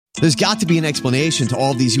There's got to be an explanation to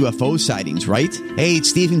all of these UFO sightings, right? Hey,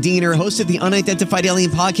 it's Stephen Diener, host of the Unidentified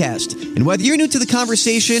Alien Podcast. And whether you're new to the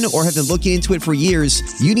conversation or have been looking into it for years,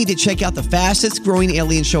 you need to check out the fastest growing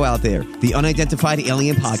alien show out there, the Unidentified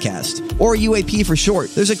Alien Podcast, or UAP for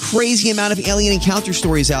short. There's a crazy amount of alien encounter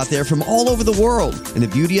stories out there from all over the world. And the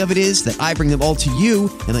beauty of it is that I bring them all to you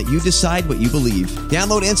and let you decide what you believe.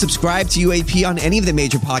 Download and subscribe to UAP on any of the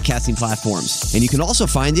major podcasting platforms. And you can also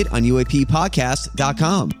find it on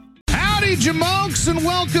UAPpodcast.com. Howdy, Jamokes, and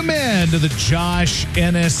welcome in to the Josh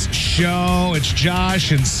Ennis Show. It's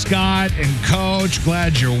Josh and Scott and Coach.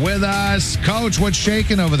 Glad you're with us. Coach, what's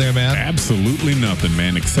shaking over there, man? Absolutely nothing,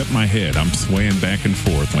 man, except my head. I'm swaying back and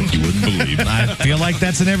forth like you wouldn't believe. I feel like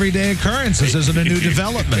that's an everyday occurrence. This isn't a new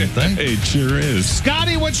development thing. It sure is.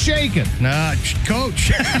 Scotty, what's shaking?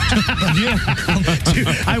 Coach. Dude,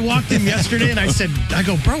 I walked in yesterday and I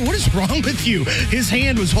go, bro, what is wrong with you? His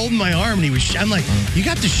hand was holding my arm and I'm like, you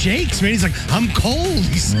got the shakes, man. He's like, I'm cold,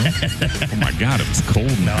 he said. Oh, my God, it was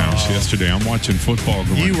cold in the house yesterday. I'm watching football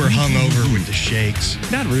going. You were hungover with the shakes.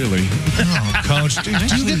 Not really. Oh, Coach, do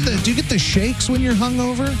you get the shakes when you're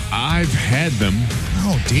hungover? I've had them.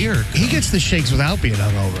 Oh, dear. He gets the shakes without being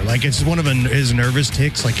hungover. Like, it's one of his nervous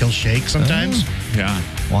tics. Like, he'll shake sometimes. Yeah.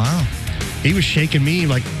 Wow. He was shaking me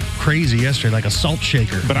like crazy yesterday, like a salt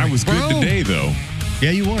shaker. But I was good today, though. Yeah,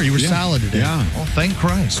 you were. You were solid today. Yeah. Oh, thank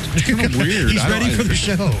Christ. It's kind of weird. He's ready for the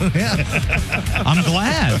show. Yeah. I'm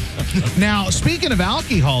glad. Now, speaking of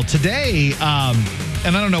alcohol, today, and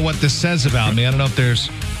I don't know what this says about me. I don't know if this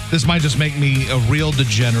might just make me a real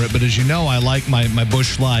degenerate, but as you know, I like my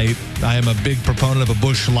Busch Light. I am a big proponent of a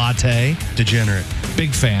Busch Latte. Degenerate. Big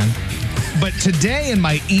fan. But today in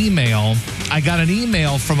my email, I got an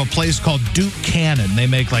email from a place called Duke Cannon. They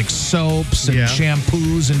make like soaps and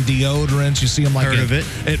shampoos and deodorants. You see them like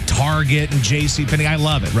at Target and JCPenney. I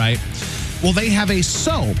love it, right? Well, they have a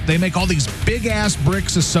soap. They make all these big-ass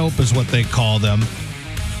bricks of soap is what they call them.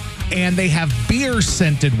 And they have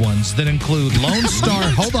beer-scented ones that include Lone Star.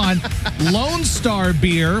 Hold on. Lone Star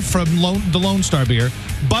beer from the Lone Star beer,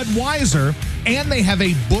 Budweiser, and they have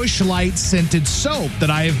a Busch Light scented soap that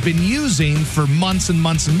I have been using for months and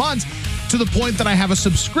months and months, to the point that I have a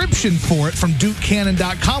subscription for it from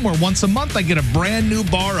DukeCannon.com, where once a month I get a brand new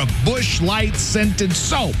bar of Busch Light scented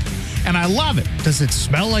soap. And I love it. Does it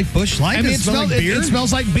smell like Busch Light? I mean, it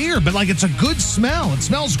smells like beer, but like it's a good smell. It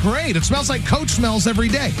smells great. It smells like Coach smells every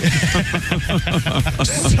day.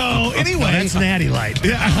 So anyway, that's Natty Light.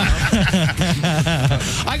 Yeah.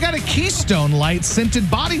 I got a Keystone Light scented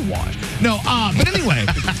body wash. No, but anyway,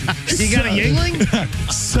 you got a Yingling?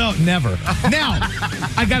 So never. Now,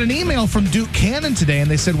 I got an email from Duke Cannon today, and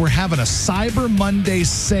they said we're having a Cyber Monday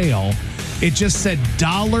sale. It just said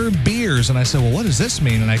 $1 beers. And I said, well, what does this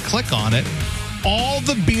mean? And I click on it. All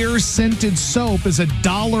the beer scented soap is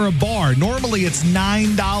 $1 a bar. Normally it's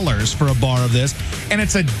 $9 for a bar of this, and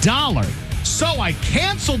it's $1. So I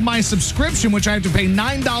canceled my subscription, which I have to pay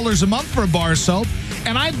 $9 a month for a bar of soap,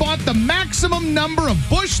 and I bought the maximum number of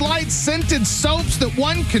Busch Light scented soaps that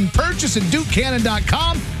one can purchase at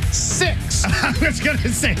DukeCannon.com. 6. I was going to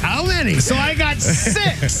say, how many? So I got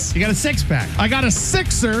 6. You got a 6-pack. I got a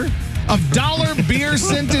 6er of $1 beer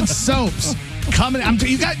scented soaps coming.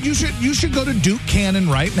 You should go to Duke Cannon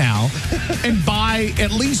right now and buy at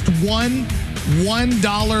least $1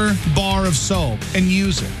 bar of soap and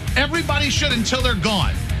use it. Everybody should until they're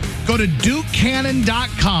gone. Go to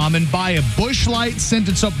DukeCannon.com and buy a Busch Light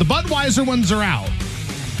scented soap. The Budweiser ones are out.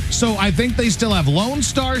 So I think they still have Lone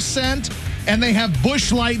Star scent, and they have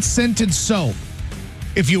Busch Light scented soap.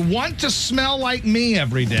 If you want to smell like me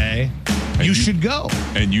every day, you should go.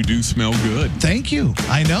 And you do smell good. Thank you.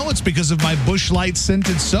 I know it's because of my Busch Light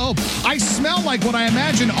scented soap. I smell like what I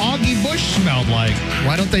imagine Augie Busch smelled like.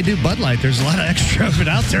 Why don't they do Bud Light? There's a lot of extra of it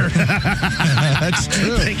out there. That's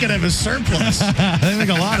true. They could have a surplus. They make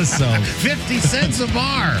a lot of soap. 50 cents a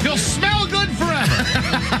bar. You'll smell good forever.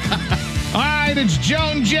 All right, it's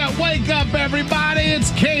Joan Jett. Wake up, everybody. It's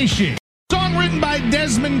Casey. Song written by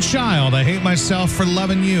Desmond Child. I hate myself for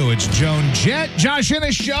loving you. It's Joan Jett. Josh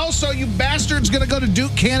Ennis Show. So you bastards going to go to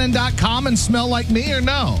DukeCannon.com and smell like me or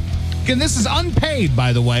no? Again, this is unpaid,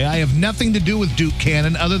 by the way. I have nothing to do with Duke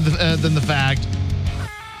Cannon other than the fact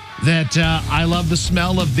that I love the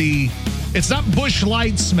smell of the... It's not Busch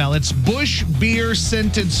Light smell. It's Busch beer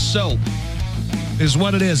scented soap is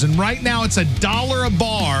what it is. And right now it's $1 a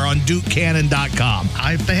bar on DukeCannon.com.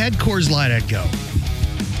 If they had Coors Light, I'd go.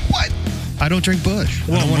 What? I don't drink Busch.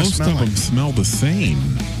 Well, most of them smell the same.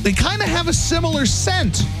 They kind of have a similar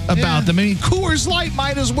scent about them. I mean, Coors Light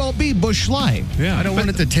might as well be Busch Light. Yeah, I don't want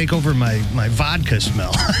it to take over my vodka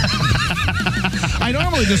smell. I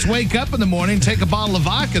normally just wake up in the morning, take a bottle of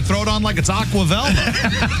vodka, throw it on like it's Aqua Velva.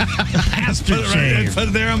 Aftershave. Put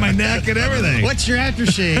it there on my neck and everything. What's your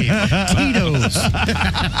aftershave? Tito's.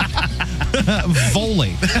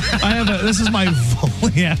 Volley. This is my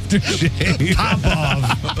Volley aftershave. Popov.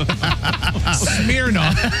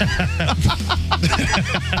 Smirnoff.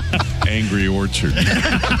 Angry Orchard.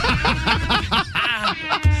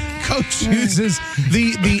 Coach uses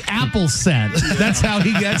the apple scent. That's how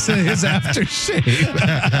he gets his aftershave.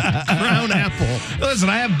 Brown apple. Listen,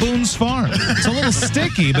 I have Boone's Farm. It's a little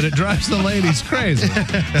sticky, but it drives the ladies crazy.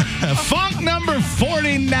 Funk number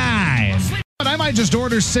 49. But I might just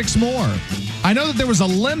order 6 more. I know that there was a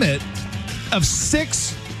limit of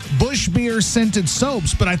 6 Bush Beer scented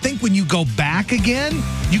soaps, but I think when you go back again,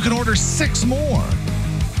 you can order 6 more.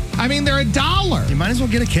 I mean, they're $1. You might as well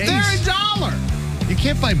get a case. They're $1. You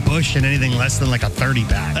can't buy Bush in anything less than like a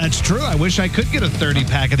 30-pack. That's true. I wish I could get a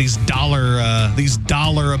 30-pack of these dollar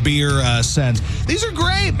a beer scents. These are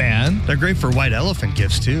great, man. They're great for white elephant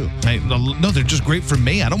gifts, too. Hey, no, they're just great for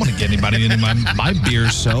me. I don't want to get anybody into my beer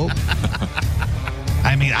soap.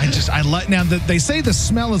 I mean, now they say the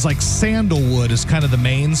smell is like sandalwood is kind of the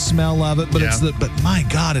main smell of it, but but my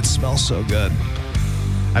God, it smells so good.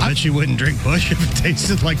 I bet you wouldn't drink Bush if it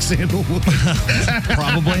tasted like sandalwood.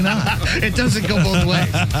 Probably not. It doesn't go both ways.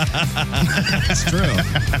 That's true.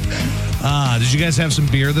 Did you guys have some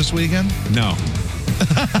beer this weekend? No.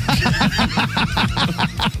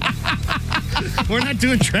 We're not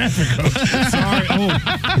doing traffic. Sorry. Oh,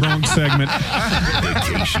 wrong segment.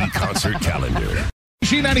 Vacation concert calendar.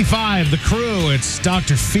 G95, the crew. It's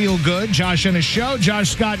Dr. Feelgood, Josh and his show.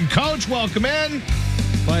 Josh, Scott, and Coach, welcome in.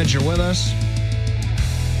 Glad you're with us.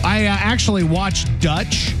 I actually watched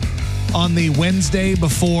Dutch on the Wednesday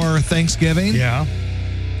before Thanksgiving. Yeah.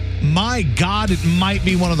 My God, it might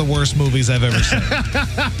be one of the worst movies I've ever seen.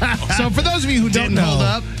 So for those of you who don't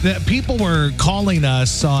know, that people were calling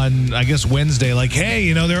us on, I guess, Wednesday, like,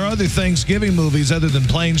 hey, there are other Thanksgiving movies other than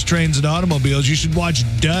Planes, Trains, and Automobiles. You should watch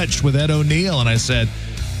Dutch with Ed O'Neill. And I said,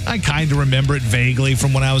 I kind of remember it vaguely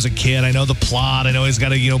from when I was a kid. I know the plot. I know he's got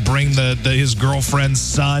to, bring his girlfriend's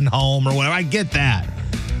son home or whatever. I get that.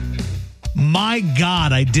 My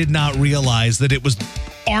God, I did not realize that it was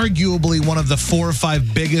arguably one of the 4 or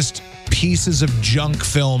 5 biggest pieces of junk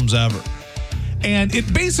films ever. And it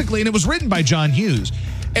was written by John Hughes.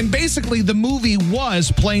 And basically the movie was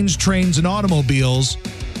Planes, Trains, and Automobiles,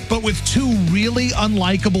 but with 2 really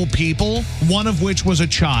unlikable people, one of which was a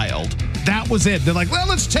child. That was it. They're like, well,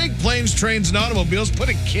 let's take Planes, Trains, and Automobiles, put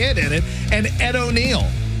a kid in it, and Ed O'Neill.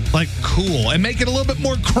 Like, cool. And make it a little bit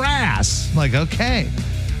more crass. Like, okay.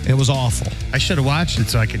 It was awful. I should have watched it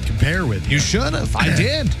so I could compare with you. You should have. I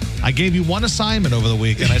did. I gave you one assignment over the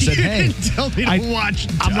weekend. I said, hey. You didn't tell me to watch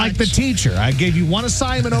Dutch. I'm like the teacher. I gave you one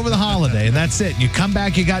assignment over the holiday, and that's it. You come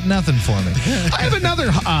back, you got nothing for me. I have another.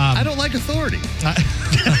 I don't like authority.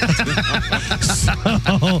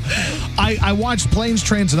 So I watched Planes,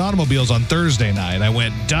 Trains, and Automobiles on Thursday night. I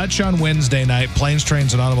went Dutch on Wednesday night, Planes,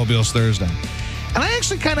 Trains, and Automobiles Thursday. And I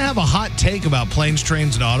actually kind of have a hot take about Planes,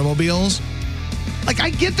 Trains, and Automobiles. Like,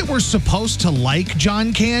 I get that we're supposed to like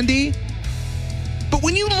John Candy, but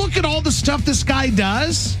when you look at all the stuff this guy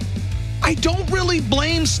does, I don't really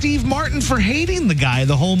blame Steve Martin for hating the guy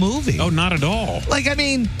the whole movie. Oh, not at all. Like, I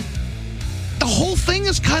mean, the whole thing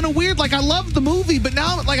is kind of weird. Like, I love the movie, but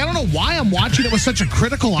now, like, I don't know why I'm watching it with such a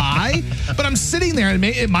critical eye, but I'm sitting there, and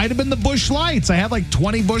it might have been the Bush Lights. I had like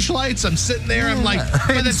 20 Bush Lights. I'm sitting there, I'm like,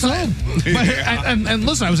 by the time, and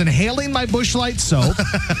listen, I was inhaling my Bush Light soap.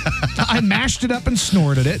 I mashed it up and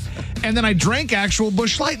snorted it, and then I drank actual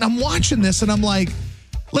Bush Light, and I'm watching this, and I'm like,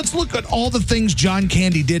 let's look at all the things John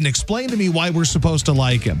Candy did and explain to me why we're supposed to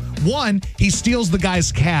like him. 1, he steals the guy's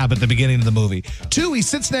cab at the beginning of the movie. 2, he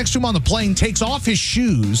sits next to him on the plane, takes off his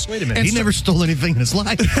shoes. Wait a minute. He never stole anything in his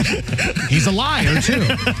life. He's a liar, too.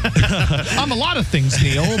 I'm a lot of things,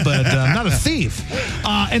 Neil, but I'm not a thief.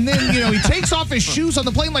 And then, he takes off his shoes on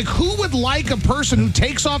the plane. Like, who would like a person who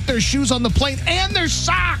takes off their shoes on the plane and their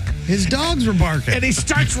sock? His dogs were barking. And he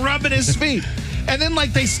starts rubbing his feet. And then,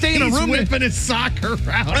 like, they stay in a room. He's whipping his sock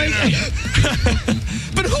around.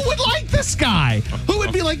 But who would like this guy? Who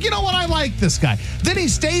would be like, you know what, I like this guy. Then he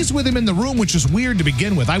stays with him in the room, which is weird to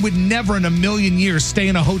begin with. I would never in a million years stay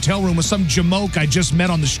in a hotel room with some jamoke I just met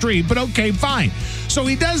on the street, but okay, fine. So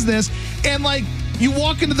he does this, and, like, You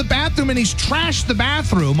walk into the bathroom and he's trashed the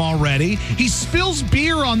bathroom already. He spills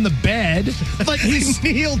beer on the bed. Like he's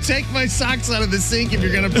Neil, take my socks out of the sink if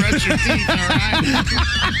you're going to brush your teeth, all right?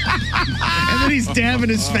 And then he's dabbing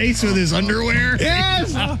his face with his underwear.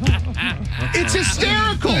 Yes. It's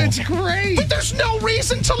hysterical. It's great. But there's no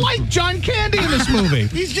reason to like John Candy in this movie.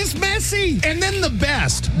 He's just messy. And then the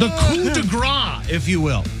best, the coup de grace, if you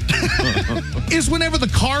will, is whenever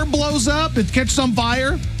the car blows up, it catches on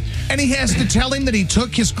fire, and he has to tell him that he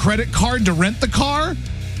took his credit card to rent the car.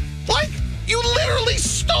 Like, you literally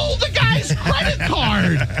stole the guy's credit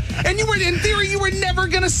card. And you were, in theory, you were never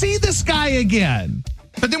going to see this guy again.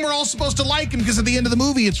 But then we're all supposed to like him because at the end of the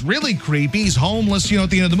movie, it's really creepy. He's homeless, at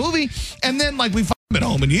the end of the movie. And then, like, we've been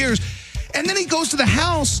home in years. And then he goes to the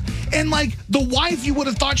house, and, like, the wife, you would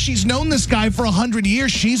have thought she's known this guy for 100 years.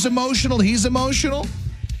 She's emotional. He's emotional.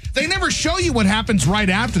 They never show you what happens right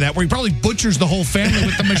after that, where he probably butchers the whole family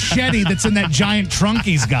with the machete that's in that giant trunk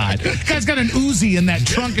he's got. The guy's got an Uzi in that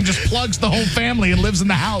trunk and just plugs the whole family and lives in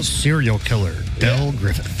the house. Serial killer, Del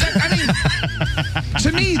Griffith. I mean,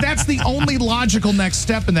 to me, that's the only logical next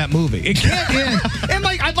step in that movie. It can't end. And,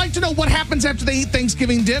 like, I'd like to know what happens after they eat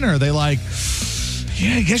Thanksgiving dinner. They like,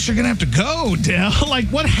 yeah, I guess you're going to have to go, Del. Like,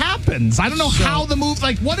 what happens? I don't know how the move,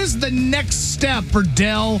 like, what is the next step for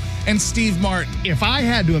Del and Steve Martin? If I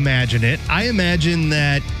had to imagine it, I imagine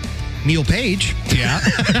that Neil Page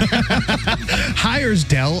hires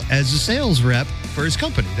Del as a sales rep for his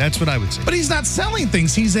company. That's what I would say. But he's not selling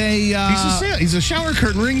things. He's a shower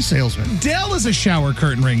curtain ring salesman. Del is a shower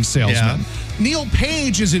curtain ring salesman. Yeah. Neil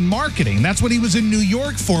Page is in marketing. That's what he was in New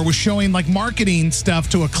York for, was showing, like, marketing stuff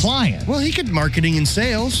to a client. Well, he could marketing and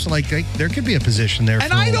sales. Like, there could be a position there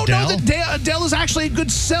and for I don't Del. know that Del is actually a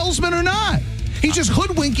good salesman or not. He's just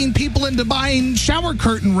hoodwinking people into buying shower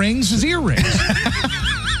curtain rings as earrings.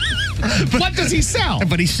 What does he sell?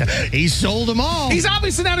 But he sold them all. He's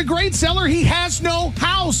obviously not a great seller. He has no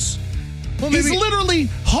house. Well, he's literally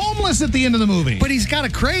homeless at the end of the movie. But he's got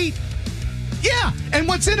a crate. Yeah, and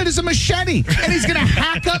what's in it is a machete. And he's going to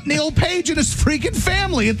hack up Neil Page and his freaking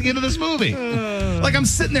family at the end of this movie. Like, I'm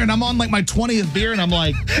sitting there and I'm on, like, my 20th beer and I'm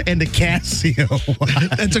like... And the Casio.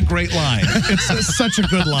 That's a great line. It's such a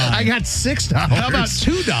good line. I got $6. How about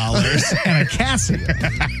 $2 and a Casio?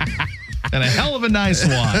 And a hell of a nice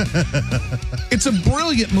one. It's a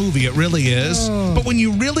brilliant movie. It really is. But when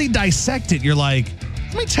you really dissect it, you're like,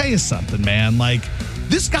 let me tell you something, man. Like,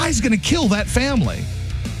 this guy's going to kill that family.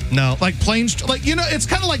 No. Like Planes, like, it's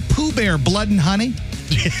kind of like Pooh Bear, Blood and Honey.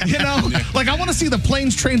 Like, I want to see the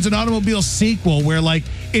Planes, Trains, and Automobiles sequel where, like,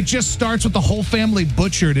 it just starts with the whole family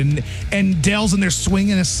butchered and Del's in there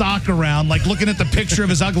swinging his sock around, like, looking at the picture of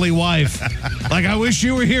his ugly wife. Like, I wish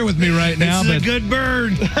you were here with me right now. This is a good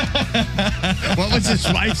bird. What was his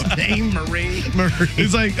wife's name? Marie.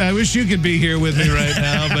 He's like, I wish you could be here with me right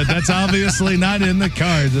now, but that's obviously not in the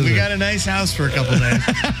cards. We got a nice house for a couple days.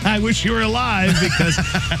 I wish you were alive because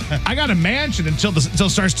I got a mansion until it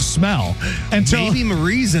starts to smell. Maybe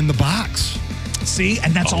Marie's in the box. See,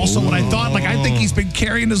 and that's also what I thought. Like, I think he's been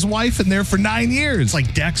carrying his wife in there for 9 years. It's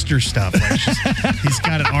like Dexter stuff. Like, he's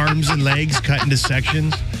got arms and legs cut into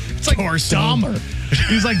sections. It's like Dahmer.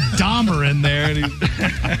 He's like Dahmer in there. And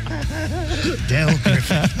Del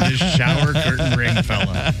Griffith, this shower curtain ring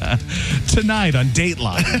fella. Tonight on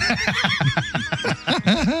Dateline.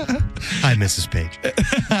 Hi, Mrs. Page.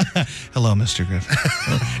 Hello, Mr. Griffith.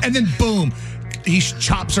 And then, boom, he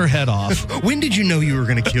chops her head off. When did you know you were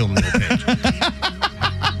going to kill Neil Page?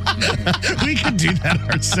 We could do that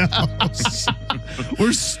ourselves.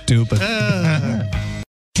 We're stupid.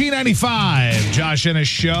 G95, Josh Ennis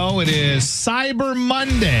Show. It is Cyber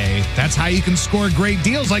Monday. That's how you can score great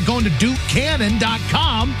deals, like going to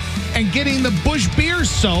DukeCannon.com and getting the Busch Beer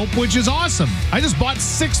Soap, which is awesome. I just bought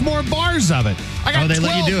 6 more bars of it. They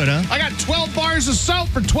let you do it, huh? I got 12 bars of soap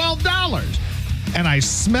for $12. And I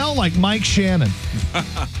smell like Mike Shannon.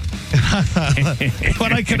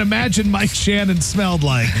 What I can imagine Mike Shannon smelled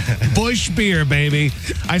like. Busch Beer, baby.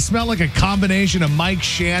 I smell like a combination of Mike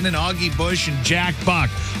Shannon, Augie Busch, and Jack Buck,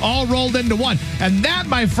 all rolled into one. And that,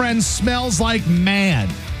 my friend, smells like man.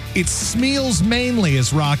 It smeals mainly,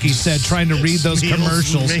 as Rocky said, trying to read those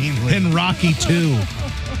commercials in Rocky 2.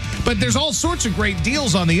 But there's all sorts of great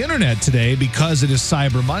deals on the internet today because it is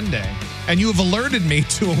Cyber Monday. And you have alerted me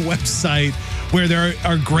to a website where there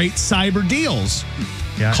are great cyber deals.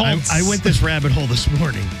 Yeah, I went this rabbit hole this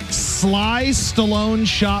morning.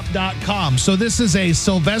 SlyStalloneShop.com. So this is a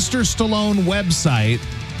Sylvester Stallone website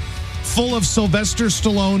full of Sylvester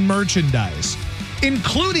Stallone merchandise,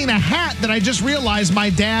 including a hat that I just realized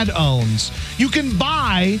my dad owns. You can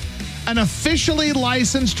buy an officially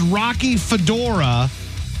licensed Rocky fedora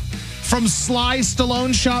from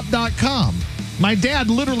SlyStalloneShop.com. My dad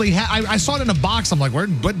literally I saw it in a box. I'm like, what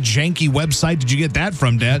janky website did you get that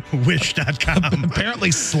from, Dad? Wish.com. Apparently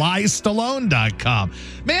SlyStallone.com.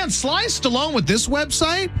 Man, Sly Stallone with this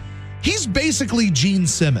website, he's basically Gene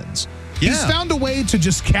Simmons. Yeah. He's found a way to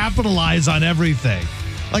just capitalize on everything.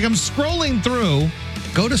 Like, I'm scrolling through.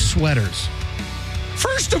 Go to sweaters.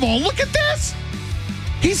 First of all, look at this.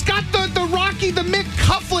 He's got the Mick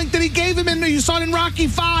cufflink that he gave him you saw it in Rocky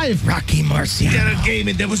 5. Rocky Marciano. Yeah, gave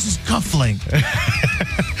me. There was his cufflink.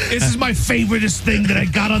 This is my favoriteest thing that I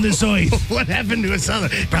got on this earth. What happened to his other?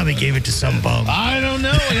 Probably gave it to some bum. I don't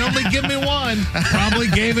know. He only gave me one. Probably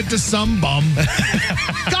gave it to some bum.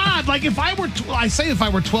 God, like if I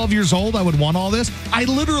were 12 years old, I would want all this. I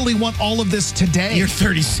literally want all of this today. You're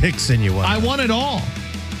 36 and you want I want it all.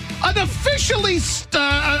 An officially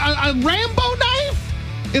a Rambo knife?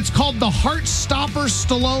 It's called the Heartstopper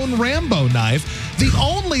Stallone Rambo knife, the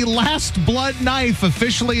only last blood knife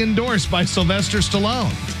officially endorsed by Sylvester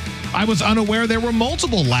Stallone. I was unaware there were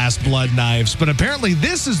multiple last blood knives, but apparently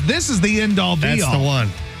this is the end all be all. That's the one.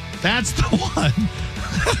 That's the one.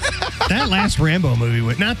 That last Rambo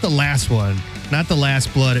movie, not the last one, not the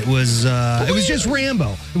Last Blood. It was just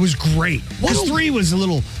Rambo. It was great. Because 3 was a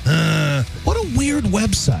little. What a weird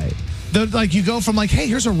website. Like you go from like, hey,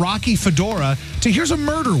 here's a Rocky fedora to here's a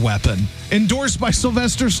murder weapon endorsed by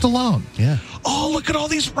Sylvester Stallone. Yeah. Oh, look at all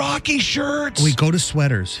these Rocky shirts. We go to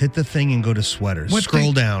sweaters. Hit the thing and go to sweaters.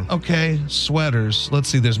 Scroll down. Okay, sweaters. Let's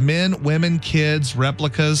see. There's men, women, kids,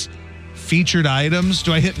 replicas, featured items.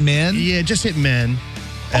 Do I hit men? Yeah, just hit men.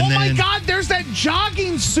 And my God, there's that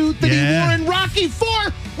jogging suit that he wore in Rocky 4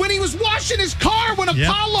 when he was washing his car when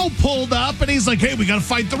Apollo pulled up and he's like, hey, we got to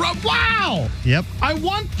fight the road. Wow. Yep. I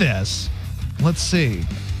want this. Let's see.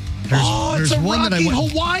 There's it's a one Rocky that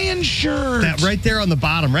Hawaiian shirt. That right there on the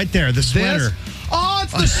bottom, right there, the sweater.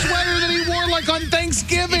 It's the sweater that he wore like on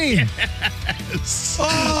Thanksgiving. Yes.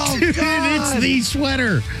 Oh, dude, God. it's the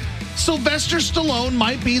sweater. Sylvester Stallone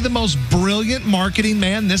might be the most brilliant marketing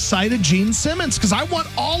man this side of Gene Simmons because I want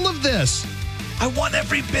all of this. I want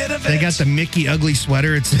every bit of it. They got the Mickey Ugly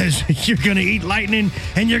sweater. It says, you're going to eat lightning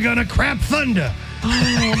and you're going to crap thunder.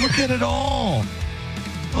 Oh, look at it all.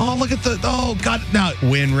 Oh, look at God. Now,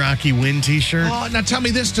 Win Rocky Win t-shirt. Oh, now tell me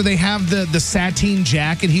this. Do they have the sateen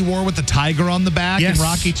jacket he wore with the tiger on the back in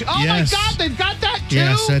Rocky 2? Oh, yes. my God. They've got that, too?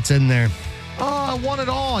 Yes, that's in there. Oh, I want it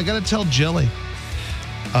all. I got to tell Jilly.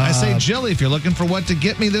 I say, Jilly, if you're looking for what to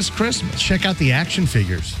get me this Christmas. Check out the action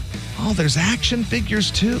figures. Oh, there's action figures,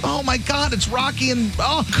 too. Oh, my God. It's Rocky and...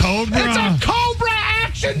 Cobra. It's a Cobra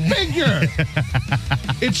action figure.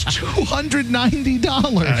 It's $290.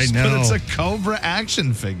 I know. But it's a Cobra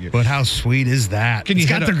action figure. But how sweet is that? It's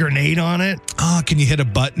got the grenade on it. Oh, can you hit a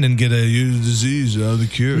button and get a disease out of the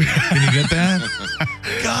cure? Can you get that?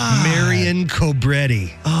 God. Marion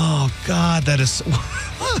Cobretti. Oh, God, that is...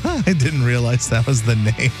 I didn't realize that was the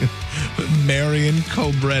name. Marion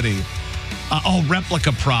Cobretti.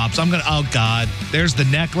 Replica props. Oh, God. There's the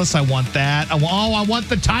necklace. I want that. I want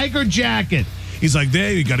the tiger jacket. He's like,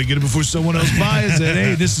 hey, you got to get it before someone else buys it.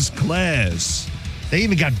 Hey, this is class. They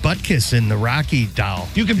even got butt kiss in the Rocky doll.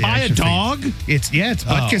 You can buy a dog? It's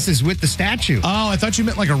butt kisses with the statue. Oh, I thought you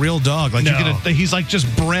meant like a real dog. Like you get he's like just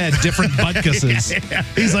bred different butt kisses. Yeah.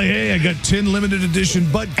 He's like, hey, I got 10 limited edition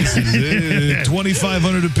butt kisses.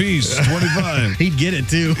 2,500 a piece. 25. He'd get it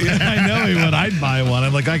too. Yeah, I know he would. I'd buy one.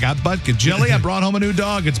 I'm like, I got butt kiss. Jelly, I brought home a new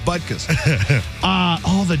dog. It's butt kiss. The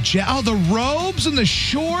robes and the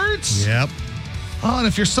shorts. Yep. Oh, and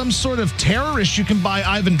if you're some sort of terrorist, you can buy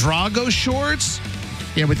Ivan Drago shorts.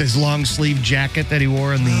 Yeah, with his long sleeve jacket that he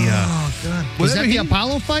wore in the. Oh, God. Was that the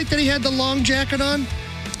Apollo fight that he had the long jacket on?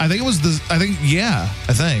 I think it was I think.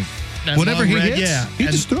 That whatever he red, hits, yeah. he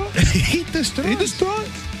destroys. He destroys.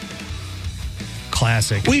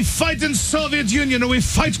 Classic. We fight in Soviet Union or we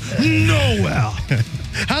fight nowhere.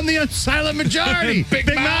 I'm the silent majority.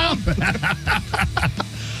 Big mouth.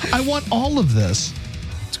 I want all of this.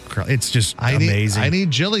 It's just amazing. I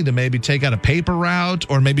need Jilly to maybe take out a paper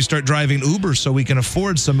route or maybe start driving Uber so we can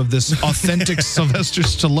afford some of this authentic Sylvester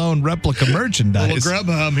Stallone replica merchandise.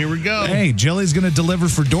 Grubhub, here we go. Hey, Jilly's going to deliver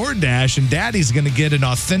for DoorDash and Daddy's going to get an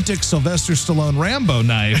authentic Sylvester Stallone Rambo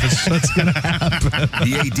knife. That's going to happen.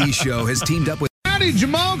 The AD Show has teamed up with... Howdy,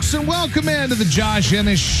 Jamokes, and welcome into the Josh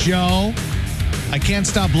Ennis Show. I can't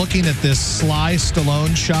stop looking at this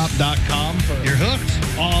SlyStalloneShop.com. You're hooked.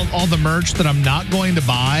 All the merch that I'm not going to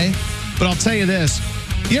buy. But I'll tell you this.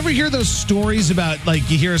 You ever hear those stories about,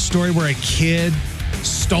 like, you hear a story where a kid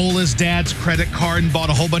stole his dad's credit card and bought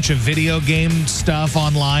a whole bunch of video game stuff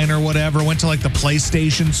online or whatever, went to, like, the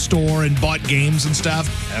PlayStation store and bought games and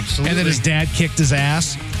stuff? Absolutely. And then his dad kicked his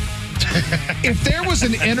ass? If there was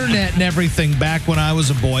an internet and everything back when I was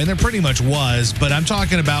a boy, and there pretty much was, but I'm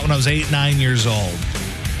talking about when I was 8, 9 years old,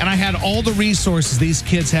 and I had all the resources these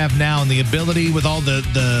kids have now and the ability with all the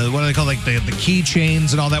what do they call, like the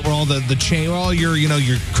keychains and all that, where all the chain, where all your,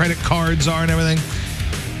 your credit cards are and everything.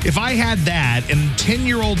 If I had that and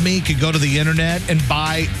 10-year-old me could go to the internet and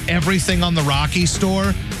buy everything on the Rocky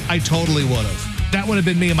store, I totally would have. That would have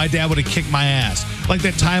been me, and my dad would have kicked my ass. Like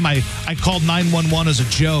that time I called 911 as a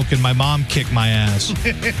joke and my mom kicked my ass.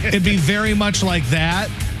 It'd be very much like that,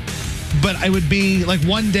 but I would be like,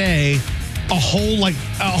 one day a whole a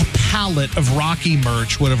pallet of Rocky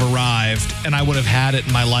merch would have arrived and I would have had it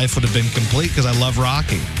and my life would have been complete because I love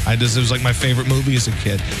Rocky. It was like my favorite movie as a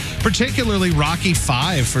kid, particularly Rocky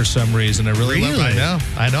 5 for some reason. I really love it.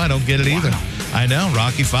 I know. I don't get it either. I know.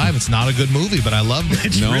 Rocky 5. It's not a good movie, but I loved it.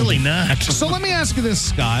 It's really not. So let me ask you this,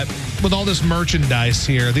 Scott, with all this merchandise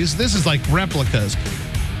here, this is like replicas.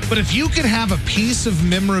 But if you could have a piece of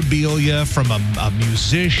memorabilia from a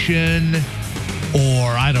musician,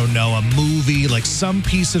 or, I don't know, a movie, like some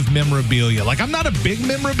piece of memorabilia. Like, I'm not a big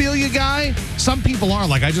memorabilia guy. Some people are.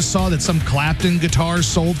 Like, I just saw that some Clapton guitar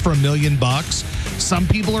sold for $1 million. Some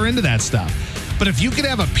people are into that stuff. But if you could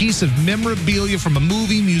have a piece of memorabilia from a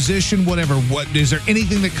movie, musician, whatever, is there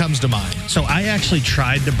anything that comes to mind? So I actually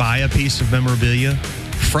tried to buy a piece of memorabilia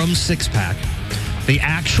from Six Pack. The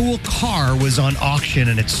actual car was on auction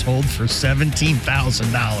and it sold for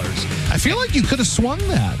 $17,000. I feel like you could have swung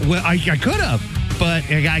that. Well, I could have, but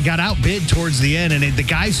I got outbid towards the end. And the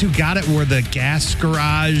guys who got it were the Gas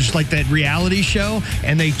Garage, like that reality show.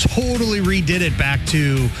 And they totally redid it back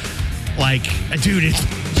to, like, dude, it's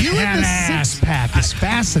you and the Six Pack is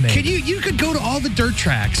fascinating. You could go to all the dirt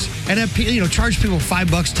tracks and have, charge people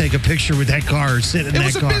 $5 to take a picture with that car or sit in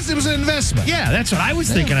that car. It was an investment. Yeah, that's what I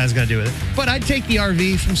was thinking I was going to do with it. But I'd take the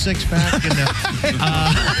RV from Six Pack. And,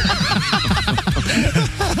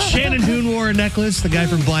 Shannon Hoon wore a necklace, the guy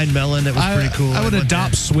from Blind Melon. That was pretty cool. I would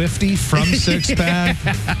adopt Swifty from Six Pack.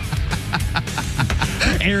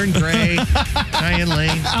 Aaron Gray, Diane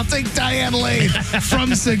Lane. I'll take Diane Lane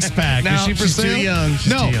from Six Pack. No, is she for she's sale? too young.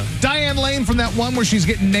 She's too young. Diane Lane from that one where she's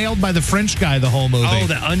getting nailed by the French guy the whole movie. Oh,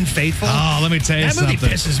 The Unfaithful? Oh, let me tell you something. That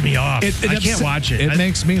movie pisses me off. I can't watch it. It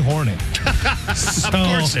makes me horny. Of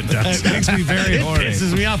course it does. It makes me very horny. It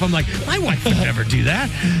pisses me off. I'm like, my wife would never do that.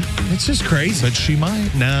 It's just crazy. But she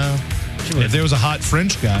might. No. If there was a hot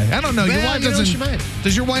French guy. I don't know. Your wife doesn't. She might.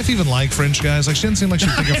 Does your wife even like French guys? Like, she doesn't seem like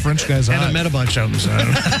she'd think of French guys hot. I haven't met a bunch of them, so I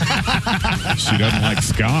don't know. She doesn't like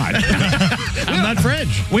Scott. I'm not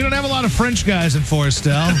French. We don't have a lot of French guys in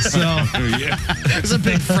Forestell, so. Yeah. It's a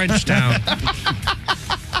big French town.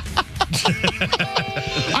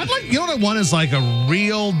 I'd like, you know what I want is like a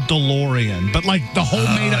real DeLorean, but like the whole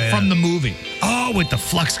made up from the movie. Oh, with the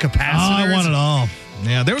flux capacitors. Oh, I want it all.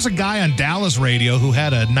 Yeah, there was a guy on Dallas radio who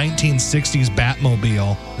had a 1960s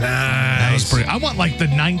Batmobile. Nice. That was pretty. I want like the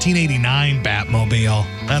 1989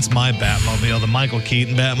 Batmobile. That's my Batmobile, the Michael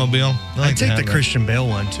Keaton Batmobile. I'd take the Christian Bale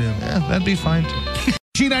one, too. Yeah, that'd be fine, too.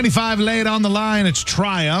 G95 laid on the line. It's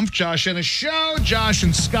Triumph. Josh and a show. Josh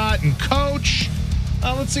and Scott and Coach.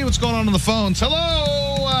 Let's see what's going on the phones.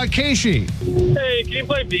 Hello, Keishi. Hey, can you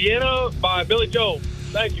play Vienna by Billy Joel?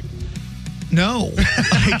 Thank you. No,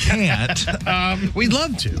 I can't. We'd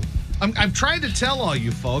love to. I've tried to tell all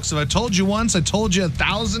you folks. If I told you once, I told you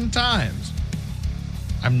 1,000 times.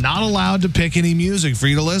 I'm not allowed to pick any music for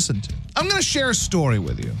you to listen to. I'm going to share a story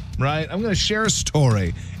with you, right? I'm going to share a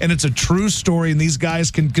story, and it's a true story, and these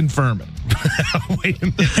guys can confirm it. Wait a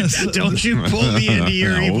minute. Don't you pull me into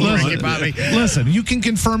your evil bracket, Bobby. Listen, you can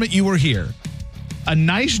confirm it. You were here. A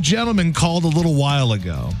nice gentleman called a little while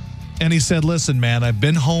ago, and he said, listen, man, I've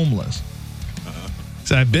been homeless.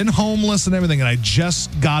 So I've been homeless and everything, and I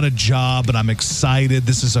just got a job, and I'm excited.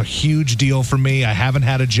 This is a huge deal for me. I haven't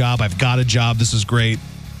had a job. I've got a job. This is great.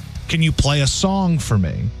 Can you play a song for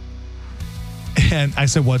me? And I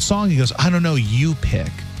said, what song? He goes, I don't know. You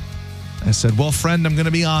pick. I said, well, friend, I'm going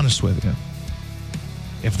to be honest with you.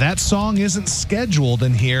 If that song isn't scheduled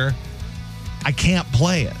in here, I can't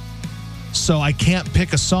play it. So I can't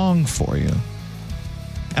pick a song for you.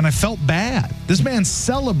 And I felt bad. This man's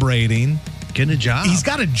celebrating getting a job. He's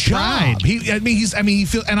got a job.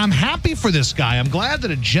 And I'm happy for this guy. I'm glad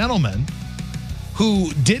that a gentleman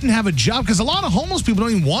who didn't have a job, because a lot of homeless people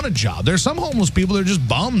don't even want a job. There's some homeless people that are just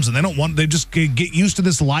bums and they just get used to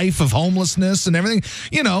this life of homelessness and everything.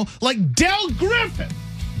 You know, like Del Griffin.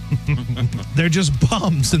 They're just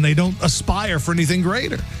bums and they don't aspire for anything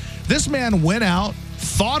greater. This man went out,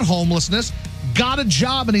 thought homelessness, got a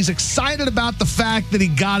job, and he's excited about the fact that he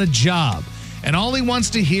got a job. And all he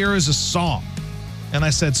wants to hear is a song. And I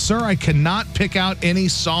said, sir, I cannot pick out any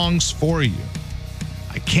songs for you.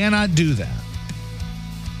 I cannot do that.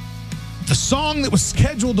 The song that was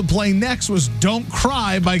scheduled to play next was Don't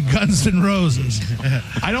Cry by Guns N' Roses.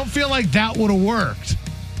 I don't feel like that would have worked.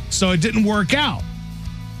 So it didn't work out.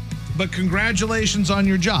 But congratulations on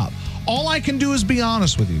your job. All I can do is be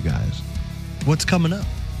honest with you guys. What's coming up?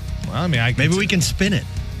 Well, I mean, maybe we can spin it.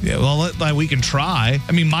 Yeah, well, we can try.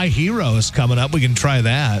 I mean, My Hero is coming up. We can try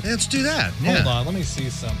that. Let's do that. Yeah. Hold on. Let me see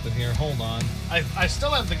something here. Hold on. I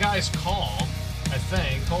still have the guy's call, I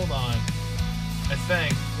think. Hold on. I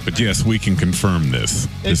think. But yes, we can confirm this.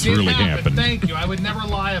 This really happened. Thank you. I would never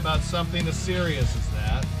lie about something as serious as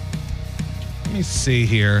that. Let me see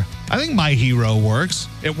here. I think My Hero works.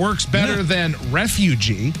 It works better than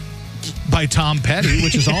Refugee by Tom Petty,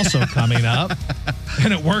 which is also coming up.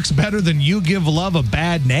 And it works better than You Give Love a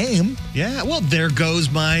Bad Name. Yeah, well, there goes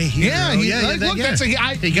My Hero.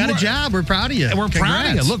 He got a job. We're proud of you. We're proud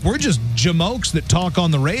of you. Look, we're just jamokes that talk on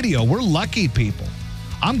the radio. We're lucky people.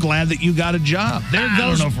 I'm glad that you got a job. I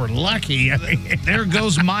don't know if we're lucky. I mean, there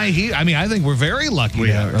goes My Hero. I mean, I think we're very lucky.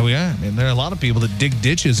 We are. Oh, yeah. I mean, there are a lot of people that dig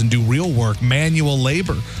ditches and do real work, manual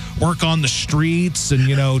labor, work on the streets and,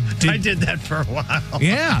 I did that for a while.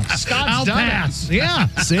 Yeah. Scott's done pass. it. Yeah.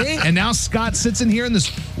 See? And now Scott sits in here in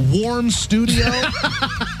this warm studio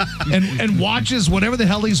and watches whatever the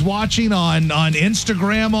hell he's watching on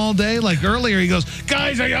Instagram all day. Like earlier, he goes,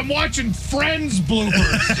 guys, I'm watching Friends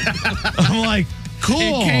bloopers. I'm like,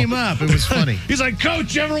 cool. It came up. It was funny. He's like,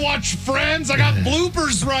 Coach, you ever watch Friends? I got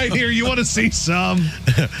bloopers right here. You want to see some?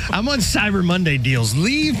 I'm on Cyber Monday deals.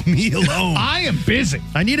 Leave me alone. I am busy.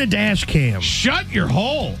 I need a dash cam. Shut your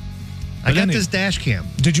hole. I got this dash cam.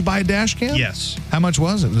 Did you buy a dash cam? Yes. How much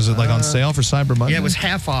was it? Was it like on sale for Cyber Monday? Yeah, it was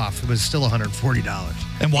half off. It was still $140.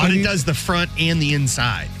 And why? But it does the front and the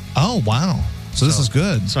inside. Oh, wow. So this is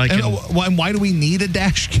good. So I can, why do we need a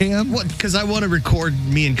dash cam? Because I want to record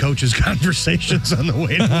me and Coach's conversations on the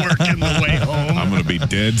way to work and the way home. I'm going to be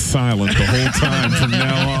dead silent the whole time from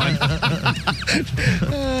now on.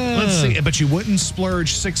 Let's see. But you wouldn't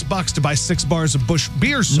splurge $6 to buy 6 bars of Busch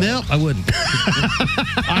beer soap. No, I wouldn't.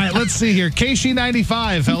 All right, let's see here.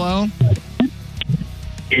 KC95, hello.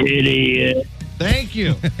 Idiot. Thank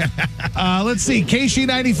you. Let's see.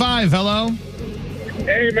 KC95, hello.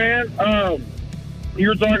 Hey, man. You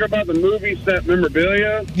were talking about the movie set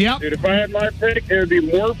memorabilia. Yep. Dude, if I had my pick, it would be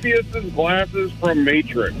Morpheus's glasses from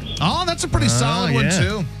Matrix. Oh, that's a pretty solid one,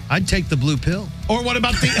 too. I'd take the blue pill. Or what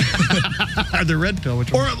about the... or the red pill.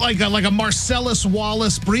 Which one? Or like a Marcellus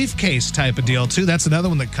Wallace briefcase type of deal, too. That's another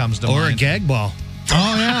one that comes to mind. Or a gag ball.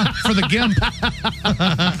 Oh, yeah, for the gimp.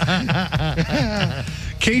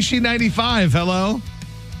 KC95, hello.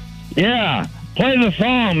 Yeah. Play the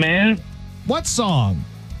song, man. What song?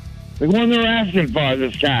 The one they're asking for,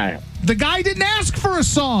 this guy. The guy didn't ask for a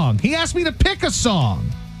song. He asked me to pick a song.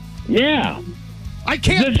 Yeah. I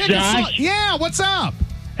can't pick Josh? a song. Yeah, what's up?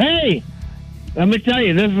 Hey, let me tell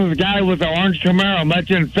you, this is the guy with the orange Camaro,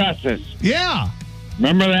 mentioned Festus. Yeah.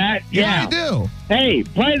 Remember that? Yeah, I do. Hey,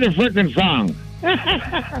 play the freaking song.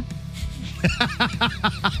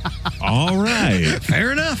 All right.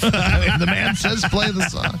 Fair enough. The man says play the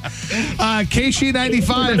song.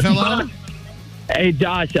 KC95, hello. Hey,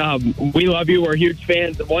 Josh, we love you. We're huge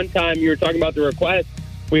fans. One time you were talking about the request,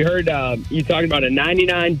 we heard you talking about a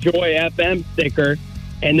 99 Joy FM sticker,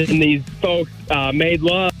 and then these folks made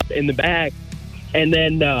love in the back, and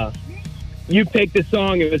then you picked a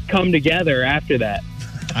song. It was Come Together after that.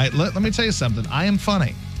 Let me tell you something. I am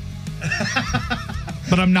funny.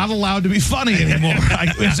 But I'm not allowed to be funny anymore.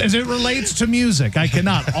 As it relates to music, I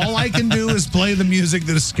cannot. All I can do is play the music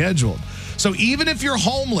that is scheduled. So even if you're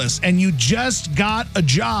homeless and you just got a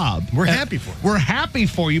job, we're happy for you. We're happy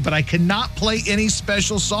for you, but I cannot play any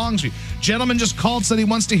special songs for you. Gentleman just called, said he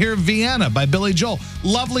wants to hear Vienna by Billy Joel.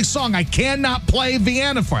 Lovely song. I cannot play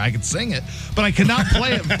Vienna for you. I can sing it, but I cannot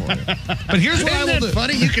play it for you. But here's what I will do.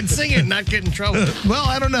 Funny, you can sing it and not get in trouble. Well,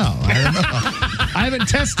 I don't know. I haven't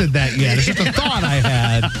tested that yet. It's just a thought I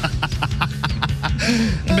had.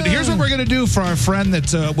 But here's what we're going to do for our friend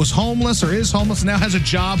that was homeless or is homeless and now has a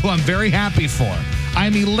job who I'm very happy for.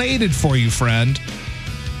 I'm elated for you, friend.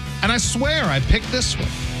 And I swear I picked this one.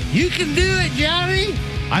 You can do it, Johnny.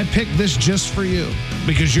 I picked this just for you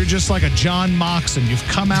because you're just like a John Moxon. You've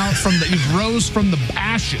come out you've rose from the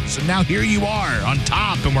ashes, and now here you are on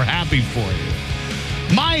top, and we're happy for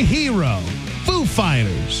you. My Hero, Foo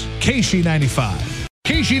Fighters, KC95.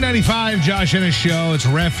 KC95, Josh Ennis Show. It's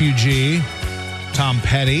Refugee. Tom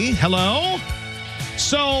Petty. Hello.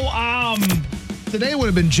 So, today would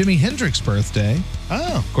have been Jimi Hendrix's birthday.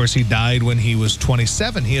 Oh. Of course, he died when he was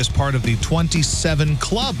 27. He is part of the 27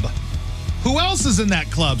 Club. Who else is in that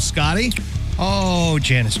club, Scotty? Oh,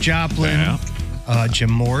 Janis Joplin,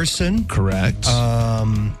 Jim Morrison. Correct.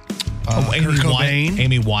 Amy Cobain.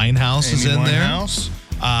 Amy Winehouse is in there.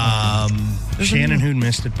 Shannon Hoon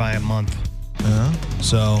missed it by a month.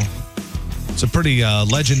 So it's a pretty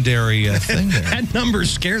legendary thing there. That number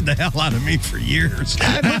scared the hell out of me for years.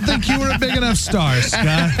 I don't think you were a big enough star,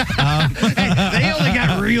 Scott. They only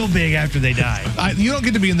got real big after they died. You don't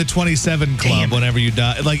get to be in the 27 club whenever you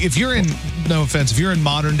die. Like, if you're in, no offense, if you're in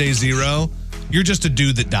modern day zero, you're just a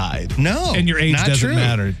dude that died. No. And your age doesn't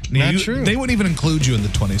matter. Not true. They wouldn't even include you in the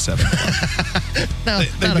 27 club. No,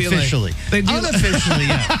 not officially. Unofficially,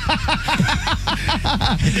 yeah.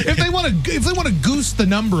 If they want to goose the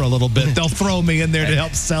number a little bit, they'll throw me in there to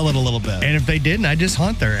help sell it a little bit. And if they didn't, I'd just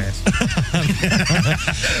haunt their ass.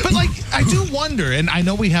 But, like, I do wonder, and I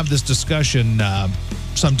know we have this discussion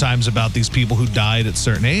sometimes about these people who died at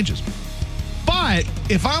certain ages. But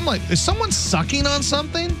if I'm like, is someone sucking on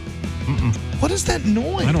something? What is that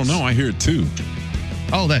noise? I don't know. I hear it too.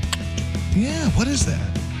 Oh, that. Yeah, what is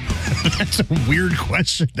that? That's a weird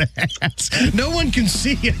question to ask. No one can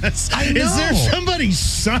see us. I know. Is there somebody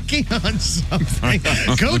sucking on something?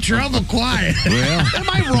 Go travel quiet. Well, am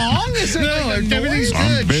I wrong? Is it no, like everything's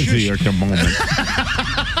good. I'm busy at the moment.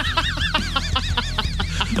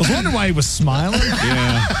 I was wondering why he was smiling.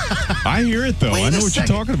 Yeah. I hear it, though. I know what you're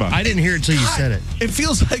talking about. I didn't hear it until you said it. It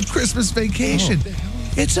feels like Christmas Vacation.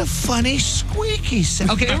 It's a funny squeaky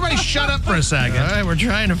sound. Okay, everybody shut up for a second. All right, we're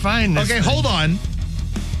trying to find this. Okay, hold on.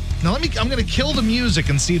 Now I'm going to kill the music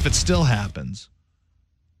and see if it still happens.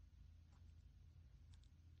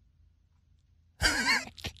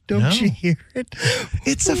 Don't you hear it?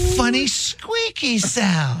 It's a funny squeaky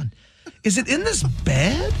sound. Is it in this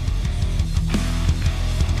bed?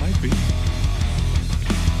 Might be.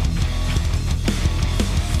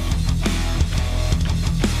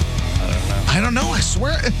 I don't know. I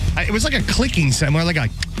swear. It was like a clicking sound. More like a.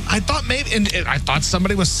 I thought maybe, and I thought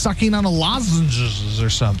somebody was sucking on a lozenges or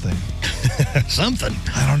something. Something.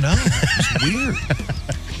 I don't know. It's weird.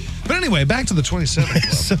 But anyway, back to the 27 Club.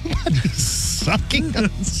 Somebody's sucking on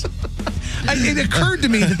it occurred to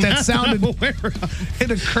me that sounded.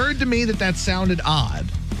 It occurred to me that sounded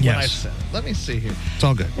odd. When I said it. Let me see here. It's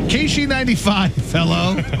all good. KC95,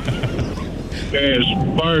 fellow. As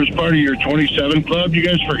far as part of your 27 club, you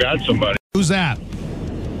guys forgot somebody. Who's that?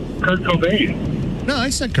 Kurt Cobain. No, I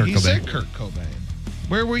said Kurt Cobain. He said Kurt Cobain.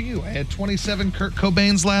 Where were you? I had 27 Kurt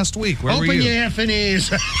Cobains last week. Where were you? Open your effing ears.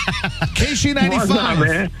 KC95. What's up,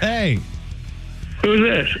 man? Hey. Who's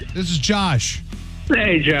this? This is Josh.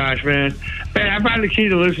 Hey, Josh, man. Hey, I found the key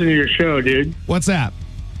to listen to your show, dude. What's that?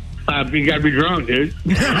 You got to be drunk, dude.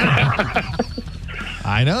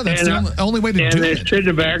 I know. That's the only way to do it. And this in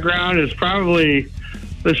the background is probably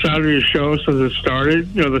the sound of your show since it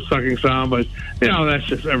started, the sucking sound. But, that's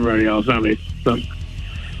just everybody else, not me. So.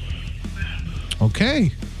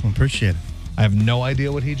 Okay. I appreciate it. I have no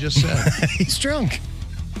idea what he just said. He's drunk.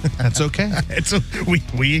 That's okay.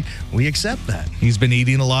 We accept that. He's been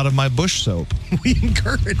eating a lot of my Bush soap. We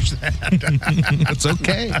encourage that. It's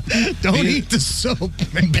okay. Don't eat the soap.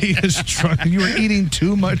 Be as drunk. You were eating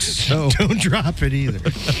too much soap. Don't drop it either.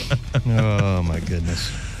 Oh, my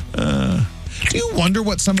goodness. Do you wonder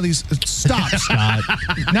what some of these... Stop, Scott.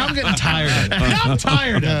 Now I'm getting tired of it. Now I'm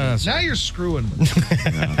tired of it. Now you're screwing with me.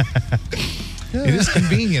 It is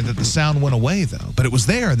convenient that the sound went away, though. But it was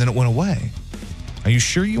there, and then it went away. Are you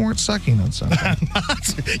sure you weren't sucking on something?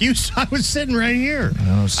 I was sitting right here.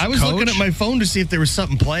 I was Coach? looking at my phone to see if there was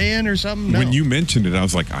something playing or something. No. When you mentioned it, I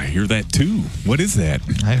was like, I hear that too. What is that?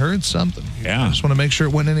 I heard something. Yeah. I just want to make sure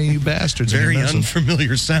it wasn't any of you bastards. Very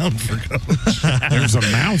unfamiliar sound for Coach. There's a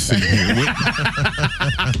mouse in here.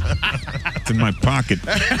 It's in my pocket.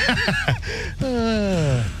 What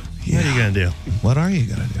are you going to do? What are you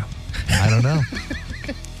going to do? I don't know.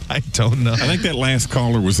 I don't know. I think that last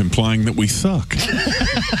caller was implying that we suck.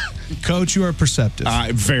 Coach, you are perceptive.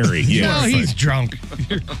 Very, yeah. No, he's drunk.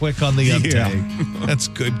 You're quick on the uptake. Yeah. That's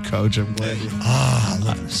good, Coach. I'm glad. I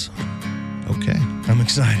love this. Okay. I'm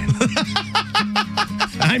excited.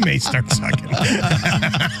 I may start sucking.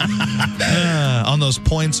 On those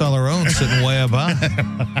points all our own, sitting way above.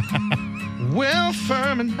 Well,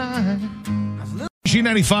 firm and high.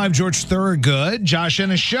 G95, George Thorogood, Josh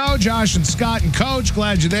in a show, Josh and Scott and Coach,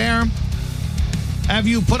 glad you're there. Have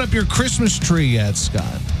you put up your Christmas tree yet,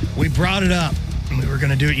 Scott? We brought it up. We were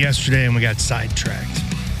going to do it yesterday, and we got sidetracked.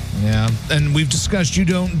 Yeah, and we've discussed you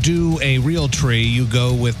don't do a real tree, you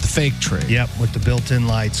go with the fake tree. Yep, with the built-in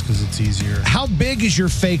lights because it's easier. How big is your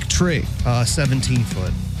fake tree? 17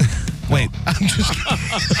 foot. Wait. I'm just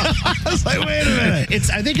I was like, wait a minute.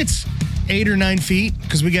 8 or 9 feet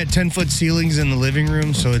because we got 10-foot ceilings in the living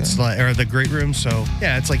room, so it's like, or the great room. So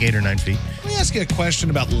yeah, it's like 8 or 9 feet. Let me ask you a question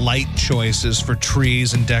about light choices for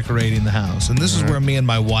trees and decorating the house. And this is where me and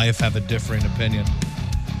my wife have a differing opinion.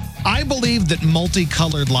 I believe that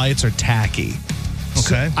multicolored lights are tacky.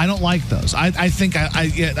 Okay. So I don't like those. I think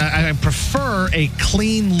I prefer a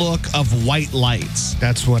clean look of white lights.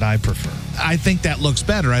 That's what I prefer. I think that looks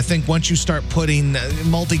better. I think once you start putting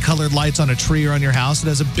multicolored lights on a tree or on your house, it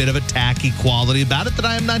has a bit of a tacky quality about it that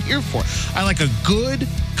I am not here for. I like a good,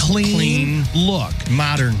 clean look.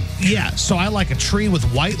 Modern. Yeah, so I like a tree with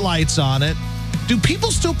white lights on it. Do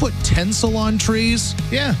people still put tinsel on trees?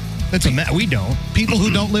 Yeah. We don't. People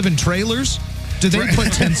who don't live in trailers? Do they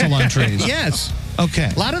put tinsel on trees? Yes. Okay.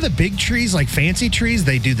 A lot of the big trees, like fancy trees,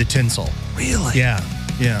 they do the tinsel. Really? Yeah.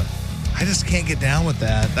 I just can't get down with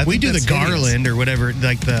that. We do the garland or whatever,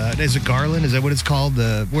 like is it garland? Is that what it's called?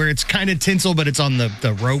 Where it's kind of tinsel, but it's on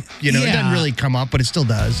the rope. It doesn't really come up, but it still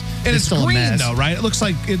does. And it's still green, though, right? It looks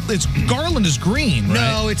like it's garland is green, right?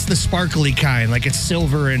 No, it's the sparkly kind. Like it's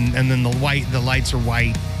silver and then the lights are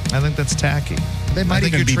white. I think that's tacky. They might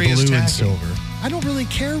even be blue and silver. I don't really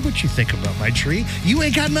care what you think about my tree. You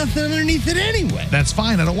ain't got nothing underneath it anyway. That's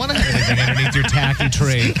fine. I don't want to have anything underneath your tacky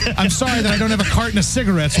tree. I'm sorry that I don't have a carton of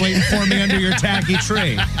cigarettes waiting for me under your tacky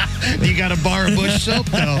tree. You got to borrow bush soap,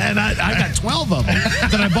 though. And I got 12 of them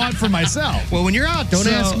that I bought for myself. Well, when you're out, don't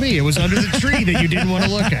ask me. It was under the tree that you didn't want to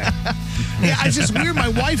look at. Yeah, it's just weird. My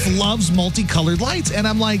wife loves multicolored lights, and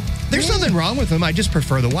I'm like, there's nothing wrong with them. I just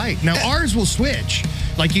prefer the white. Now, ours will switch.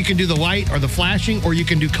 Like you can do the white or the flashing, or you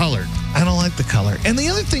can do colored. I don't like the color. And the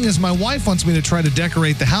other thing is my wife wants me to try to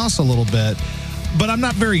decorate the house a little bit, but I'm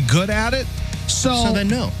not very good at it. So then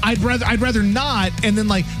no. I'd rather not. And then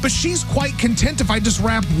but she's quite content if I just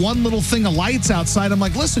wrap one little thing of lights outside. I'm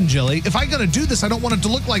like, listen, Jilly, if I'm going to do this, I don't want it to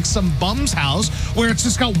look like some bum's house where it's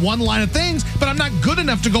just got one line of things, but I'm not good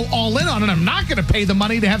enough to go all in on it. I'm not going to pay the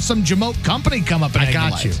money to have some jamoke company come up and hang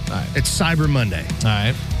the lights. I got you. All right. It's Cyber Monday. All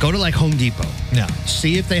right. Go to Home Depot. Yeah.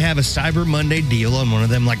 See if they have a Cyber Monday deal on one of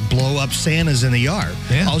them blow up Santas in the yard.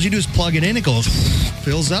 Yeah. All you do is plug it in, it goes,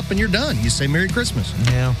 fills up, and you're done. You say Merry Christmas.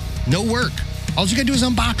 Yeah. No work. All you got to do is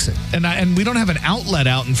unbox it. And we don't have an outlet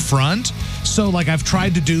out in front. So, I've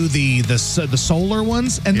tried to do the solar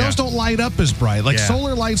ones, and those don't light up as bright.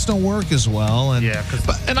 Solar lights don't work as well. And, because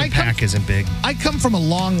the pack isn't big. I come from a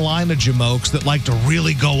long line of jamokes that like to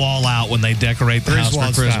really go all out when they decorate the house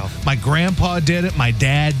for Christmas. My grandpa did it. My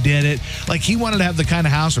dad did it. He wanted to have the kind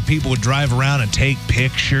of house where people would drive around and take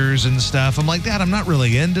pictures and stuff. I'm like, Dad, I'm not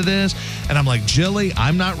really into this. And I'm like, Jilly,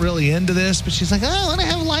 I'm not really into this. But she's like, I want to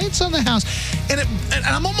have lights on the house. And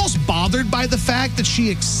I'm almost bothered by the fact that she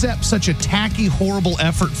accepts such a tacky, horrible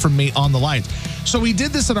effort from me on the lights. So we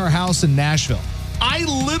did this at our house in Nashville. I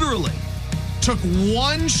literally took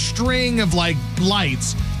one string of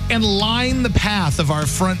lights and lined the path of our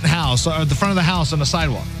front house, or the front of the house on the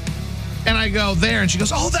sidewalk. And I go there, and she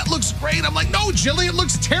goes, oh, that looks great. I'm like, no, Jilly, it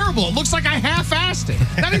looks terrible. It looks like I half-assed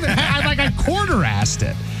it. Not even I quarter-assed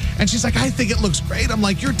it. And she's like, I think it looks great. I'm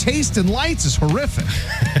like, your taste in lights is horrific.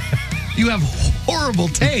 You have horrible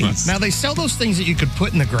taste. Now, they sell those things that you could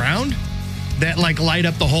put in the ground that light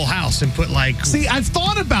up the whole house and put See, I've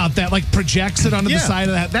thought about that, projects it onto the side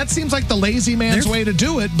of that. That seems like the lazy man's way to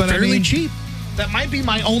do it, but fairly cheap. That might be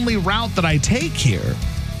my only route that I take here.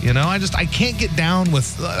 I can't get down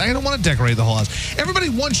with, I don't want to decorate the whole house. Everybody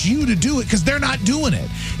wants you to do it because they're not doing it.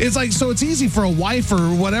 It's so it's easy for a wife or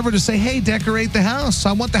whatever to say, hey, decorate the house.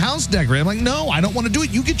 I want the house decorated. I'm like, no, I don't want to do it.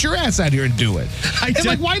 You get your ass out here and do it.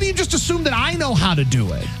 Why do you just assume that I know how to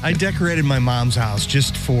do it? I decorated my mom's house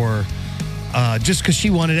just because she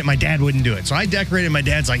wanted it. My dad wouldn't do it. So I decorated. My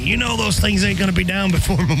dad's like, those things ain't going to be down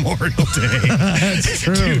before Memorial Day. That's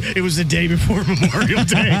true. Dude, it was the day before Memorial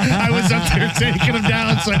Day. I was up there taking them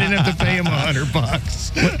down so I didn't have to pay him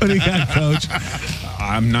 $100. What do you got, Coach?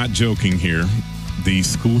 I'm not joking here. The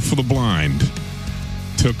School for the Blind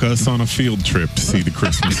took us on a field trip to see the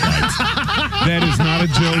Christmas lights. That is not a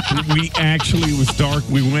joke. It was dark.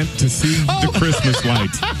 We went to see the Christmas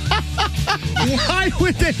lights. Why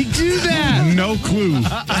would they do that? No clue.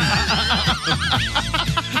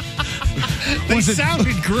 They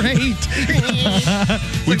sounded great.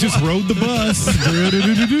 We just rode the bus.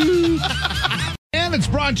 And it's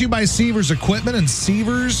brought to you by Seavers Equipment and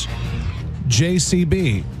Seavers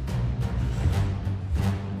JCB.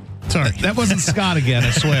 Sorry. That wasn't Scott again,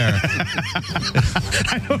 I swear.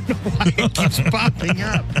 I don't know why it keeps popping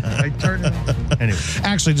up. I turned it. Anyway.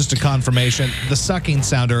 Actually, just a confirmation. The sucking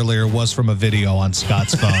sound earlier was from a video on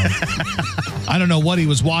Scott's phone. I don't know what he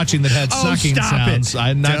was watching that had sucking sounds.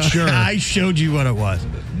 I'm not sure. I showed you what it was.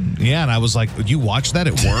 Yeah, and I was like, you watched that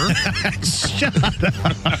at work? Shut up.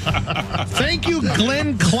 Thank you,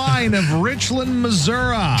 Glenn Klein of Richland,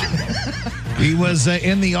 Missouri. He was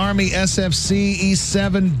in the Army SFC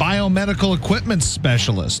E7 biomedical equipment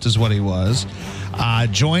specialist is what he was.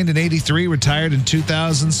 Joined in 83, retired in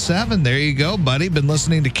 2007. There you go, buddy. Been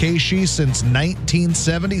listening to KSHE since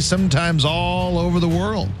 1970, sometimes all over the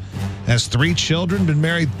world. Has 3 children, been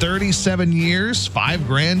married 37 years, 5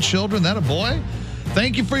 grandchildren. That a boy?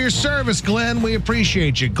 Thank you for your service, Glenn. We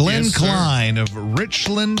appreciate you. Glenn Klein of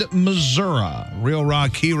Richland, Missouri. Real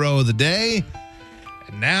Rock hero of the day.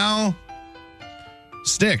 And now,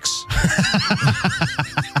 Sticks.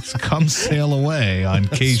 Come sail away on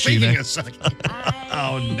KSHE.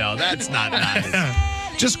 Oh, no, that's not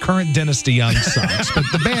nice. Just current Dynasty Young sucks, but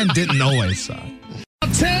the band didn't always suck.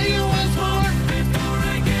 I'll tell you what's more.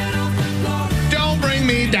 Don't bring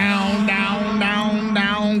me down, down, down,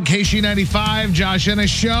 down. KSHE 95, Josh Ennis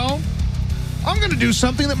Show. I'm going to do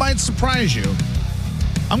something that might surprise you.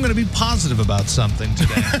 I'm going to be positive about something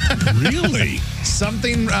today. Really?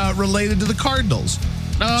 Something related to the Cardinals.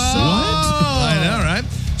 Oh, what? I know, right?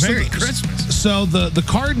 Merry Christmas. So the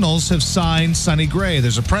Cardinals have signed Sonny Gray.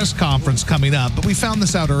 There's a press conference coming up, but we found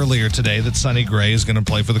this out earlier today that Sonny Gray is going to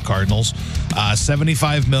play for the Cardinals.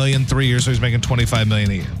 $75 million, 3 years, so he's making $25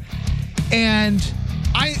 million a year. And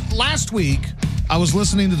last week I was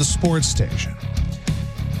listening to the sports station.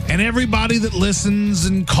 And everybody that listens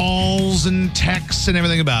and calls and texts and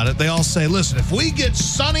everything about it, they all say, listen, if we get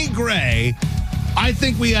Sonny Gray, I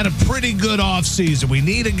think we had a pretty good offseason. We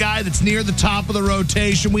need a guy that's near the top of the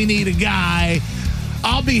rotation. We need a guy.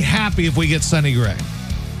 I'll be happy if we get Sonny Gray.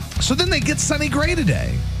 So then they get Sonny Gray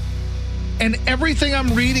today. And everything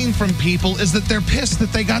I'm reading from people is that they're pissed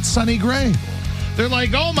that they got Sonny Gray. They're like,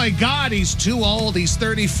 oh, my God, he's too old. He's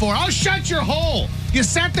 34. Oh, shut your hole. You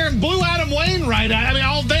sat there and blew Adam Wainwright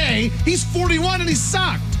all day. He's 41 and he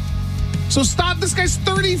sucked. So stop. This guy's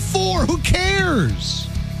 34. Who cares?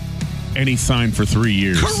 And he signed for 3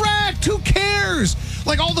 years. Correct. Who cares?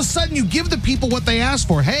 Like all of a sudden you give the people what they asked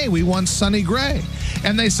for. Hey, we want Sonny Gray.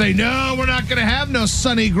 And they say, no, we're not going to have no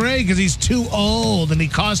Sonny Gray because he's too old and he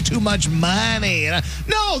costs too much money.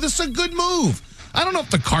 No, this is a good move. I don't know if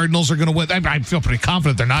the Cardinals are going to win. I feel pretty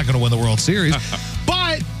confident they're not going to win the World Series.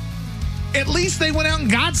 But at least they went out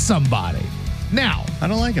and got somebody. Now, I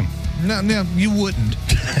don't like him. No, you wouldn't.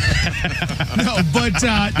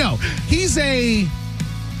 No,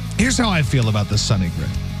 here's how I feel about this Sonny Gray.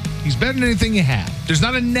 He's better than anything you have. There's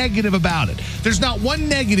not a negative about it. There's not one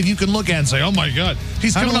negative you can look at and say, oh, my God.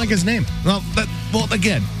 I don't like his name. Well,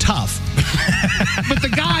 again, tough. But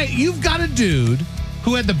the guy, you've got a dude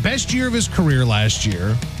who had the best year of his career last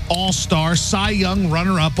year, all-star, Cy Young,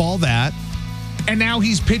 runner-up, all that. And now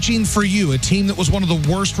he's pitching for you, a team that was one of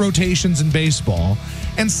the worst rotations in baseball.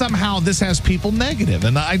 And somehow this has people negative,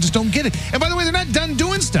 and I just don't get it. And by the way, they're not done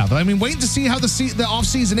doing stuff. I mean, wait to see how the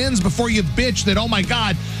offseason ends before you bitch that, oh, my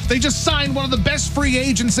God, they just signed one of the best free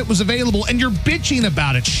agents that was available, and you're bitching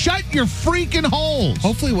about it. Shut your freaking holes.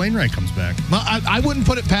 Hopefully Wainwright comes back. Well, I wouldn't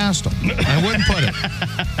put it past him. I wouldn't put it.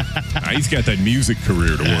 He's got that music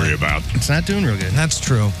career to worry about. It's not doing real good. That's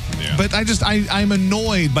true. Yeah. But I'm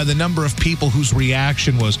annoyed by the number of people whose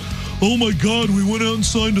reaction was, oh, my God, we went out and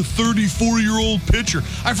signed a 34-year-old pitcher.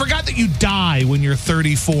 I forgot that you die when you're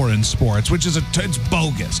 34 in sports, which is it's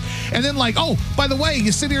bogus. And then oh, by the way,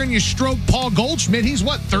 you sit here and you stroke Paul Goldschmidt. He's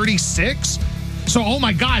what, 36? So, oh,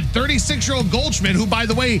 my God, 36-year-old Goldschmidt, who, by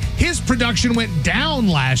the way, his production went down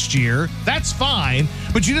last year. That's fine.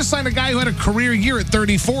 But you just signed a guy who had a career year at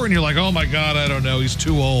 34, and you're like, oh, my God, I don't know. He's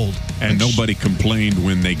too old. And nobody complained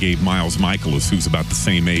when they gave Miles Michaelis, who's about the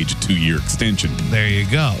same age, a 2-year extension. There you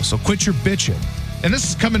go. So quit your bitching. And this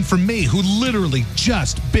is coming from me, who literally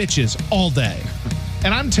just bitches all day.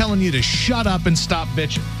 And I'm telling you to shut up and stop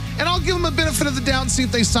bitching. And I'll give them a benefit of the doubt and see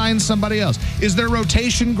if they sign somebody else. Is their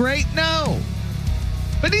rotation great? No.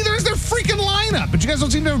 But neither is their freaking lineup. But you guys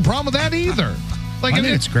don't seem to have a problem with that either. I mean,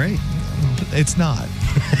 it's great. It's not.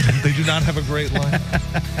 They do not have a great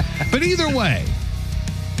lineup. But either way,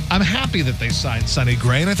 I'm happy that they signed Sonny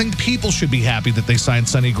Gray, and I think people should be happy that they signed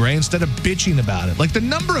Sonny Gray instead of bitching about it. Like the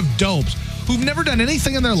number of dopes who've never done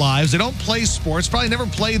anything in their lives, they don't play sports, probably never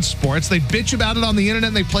played sports, they bitch about it on the internet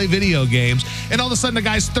and they play video games, and all of a sudden the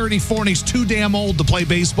guy's 34 and he's too damn old to play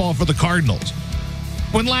baseball for the Cardinals.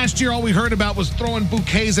 When last year all we heard about was throwing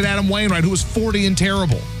bouquets at Adam Wainwright, who was 40 and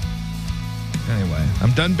terrible. Anyway,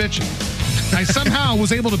 I'm done bitching. I somehow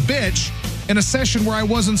was able to bitch in a session where I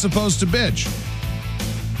wasn't supposed to bitch.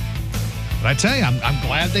 But I tell you, I'm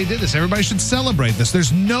glad they did this. Everybody should celebrate this.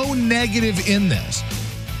 There's no negative in this.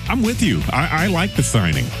 I'm with you. I like the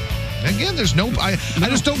signing. Again, there's I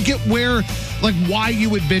just don't get why you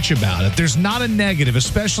would bitch about it. There's not a negative,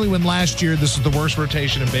 especially when last year this was the worst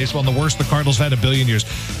rotation in baseball and the worst the Cardinals have had in a billion years.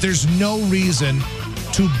 There's no reason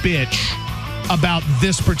to bitch about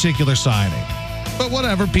this particular signing. But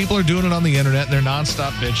whatever, people are doing it on the internet and they're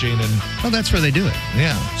nonstop bitching. And that's where they do it.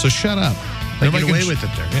 Yeah, so shut up. They get away with it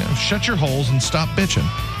there. Yeah, shut your holes and stop bitching.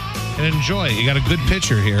 And enjoy it. You got a good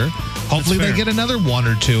pitcher here. Hopefully they get another one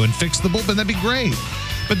or two and fix the bullpen. That'd be great.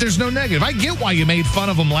 But there's no negative. I get why you made fun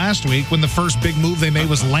of him last week when the first big move they made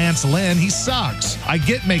was Lance Lynn. He sucks. I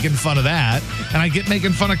get making fun of that. And I get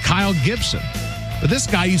making fun of Kyle Gibson. But this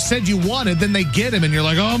guy you said you wanted, then they get him and you're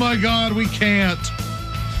like, oh my God, we can't.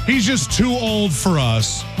 He's just too old for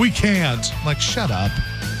us. We can't. I'm like, shut up.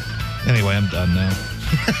 Anyway, I'm done now.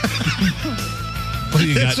 What do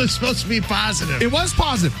you got? This was supposed to be positive. It was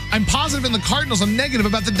positive. I'm positive in the Cardinals. I'm negative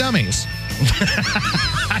about the dummies.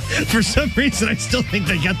 For some reason, I still think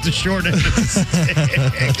they got the short end of the stick.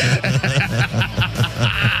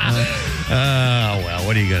 Well,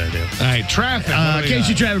 what are you going to do? All right, traffic.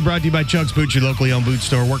 KC Traffic brought to you by Chuck's Boots, your locally owned boot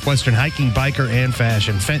store. Work Western hiking, biker, and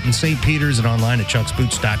fashion. Fenton, St. Peter's, and online at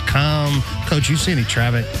chucksboots.com. Coach, you see any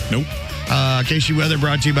traffic? Nope. KC Weather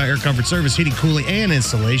brought to you by Air Comfort Service, heating, cooling, and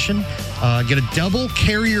installation. Get a double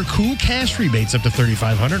carrier cool cash rebates up to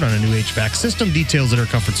 $3,500 on a new HVAC system. Details at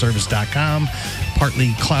aircomfortservice.com.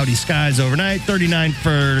 Partly cloudy skies overnight. 39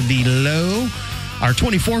 for the low. Or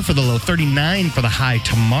 24 for the low. 39 for the high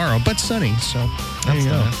tomorrow. But sunny, so there you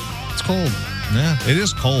go. It's cold. Yeah, it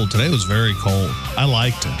is cold. Today was very cold. I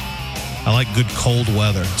liked it. I like good cold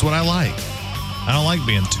weather. It's what I like. I don't like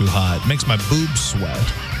being too hot. It makes my boobs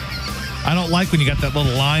sweat. I don't like when you got that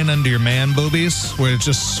little line under your man boobies where it's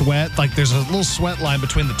just sweat. Like there's a little sweat line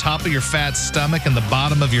between the top of your fat stomach and the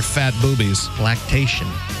bottom of your fat boobies. Lactation.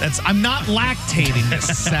 I'm not lactating this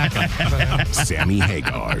second. Sammy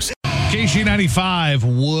Hagar's. KC95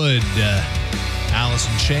 Wood. Alice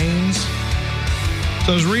in Chains.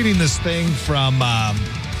 So I was reading this thing from,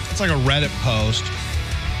 it's like a Reddit post.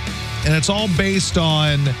 And it's all based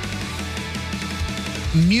on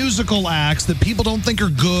musical acts that people don't think are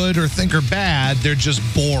good or think are bad. They're just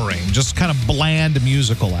boring, just kind of bland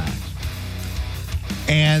musical acts.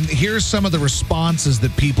 And here's some of the responses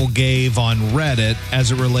that people gave on Reddit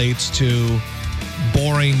as it relates to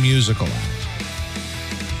boring musical acts.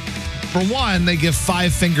 For one, they give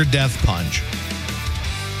Five Finger Death Punch.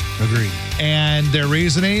 Agreed. And their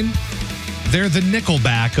reasoning, they're the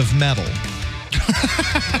Nickelback of metal.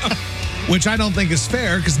 Which I don't think is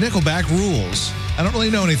fair because Nickelback rules. I don't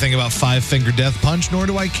really know anything about Five Finger Death Punch, nor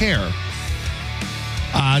do I care.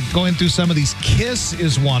 Going through some of these, Kiss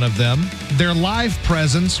is one of them. Their live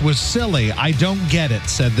presence was silly. I don't get it,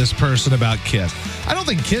 said this person about Kiss. I don't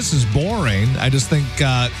think Kiss is boring. I just think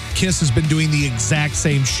Kiss has been doing the exact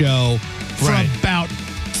same show for about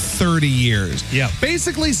 30 years. Yeah.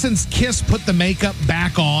 Basically, since Kiss put the makeup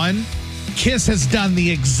back on, Kiss has done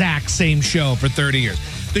the exact same show for 30 years.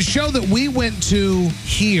 The show that we went to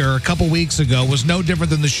here a couple weeks ago was no different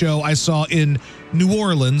than the show I saw in New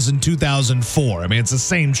Orleans in 2004. I mean, it's the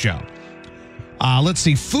same show. Let's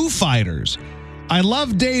see. Foo Fighters. I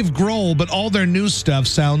love Dave Grohl, but all their new stuff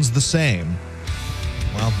sounds the same.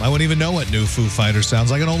 Well, I wouldn't even know what new Foo Fighters sounds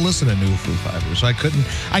like. I don't listen to new Foo Fighters. So I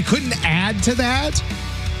couldn't add to that.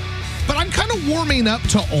 But I'm kind of warming up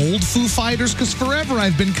to old Foo Fighters because forever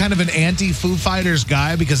I've been kind of an anti-Foo Fighters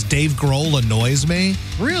guy because Dave Grohl annoys me.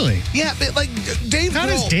 Really? Yeah, but like Dave Grohl. How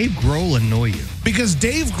does Dave Grohl annoy you? Because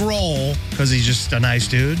Dave Grohl. Because he's just a nice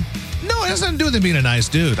dude? No, it has nothing to do with him being a nice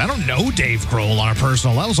dude. I don't know Dave Grohl on a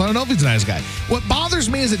personal level, so I don't know if he's a nice guy. What bothers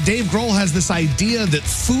me is that Dave Grohl has this idea that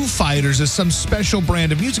Foo Fighters is some special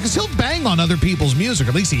brand of music because he'll bang on other people's music, or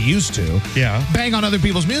at least he used to. Yeah. Bang on other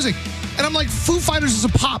people's music. And I'm like, Foo Fighters is a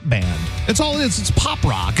pop band. It's all it is. It's pop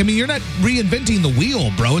rock. I mean, you're not reinventing the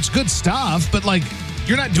wheel, bro. It's good stuff, but like,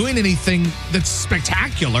 you're not doing anything that's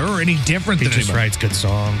spectacular or any different than anybody. He just writes good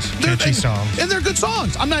songs, catchy songs. And they're good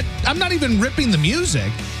songs. I'm not even ripping the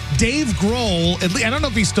music. Dave Grohl, at least, I don't know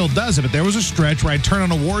if he still does it, but there was a stretch where I'd turn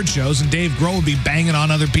on award shows and Dave Grohl would be banging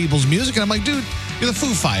on other people's music. And I'm like, dude, you're the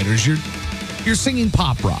Foo Fighters. You're singing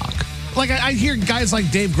pop rock. Like, I hear guys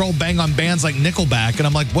like Dave Grohl bang on bands like Nickelback, and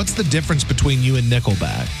I'm like, what's the difference between you and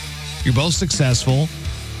Nickelback? You're both successful.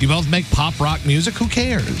 You both make pop rock music. Who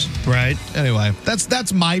cares? Right. Anyway,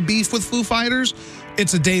 that's my beef with Foo Fighters.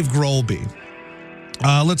 It's a Dave Grohl beef.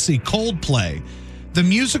 Let's see. Coldplay. The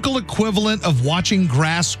musical equivalent of watching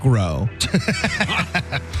grass grow.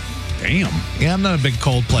 Damn. Yeah, I'm not a big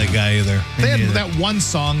Coldplay guy either. They had that one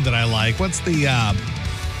song that I like. What's the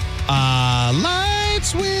light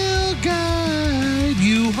lights will guide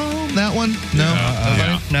you home. That one? No?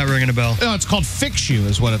 Not ringing a bell. No, it's called Fix You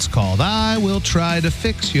is what it's called. I will try to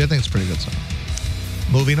fix you. I think it's a pretty good song.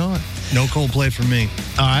 Moving on. No Coldplay for me.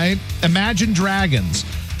 All right. Imagine Dragons.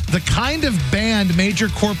 The kind of band major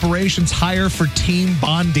corporations hire for team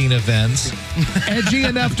bonding events. Edgy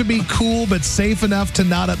enough to be cool, but safe enough to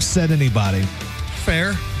not upset anybody.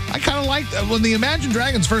 Fair. I kind of liked when the Imagine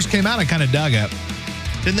Dragons first came out, I kind of dug it.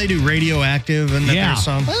 Didn't they do Radioactive and that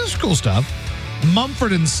song? That was cool stuff.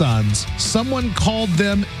 Mumford & Sons. Someone called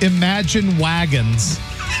them Imagine Wagons.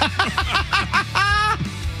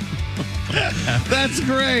 That's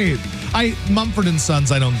great. Mumford &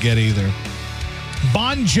 Sons I don't get either.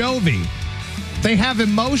 Bon Jovi. They have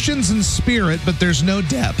emotions and spirit, but there's no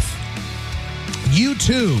depth.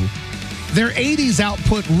 U2. Their 80s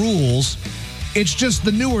output rules. It's just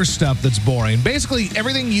the newer stuff that's boring. Basically,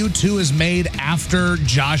 everything U2 has made after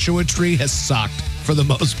Joshua Tree has sucked for the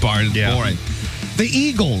most part. It's boring. The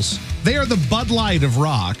Eagles. They are the Bud Light of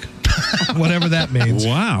rock. Whatever that means.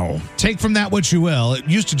 Wow. Take from that what you will. It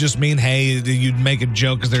used to just mean, hey, you'd make a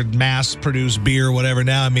joke because they're mass-produced beer or whatever.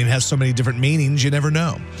 Now, I mean, it has so many different meanings, you never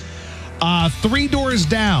know. 3 Doors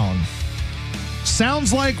Down.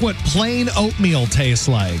 Sounds like what plain oatmeal tastes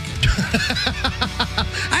like.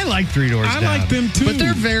 I like 3 Doors Down. I like them too. But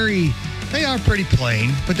they are pretty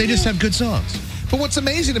plain, but they just have good songs. But what's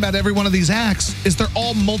amazing about every one of these acts is they're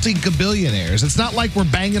all multi-gabillionaires. It's not like we're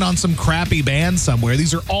banging on some crappy band somewhere.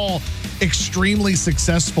 These are all extremely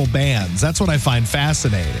successful bands. That's what I find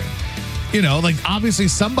fascinating. You know, like obviously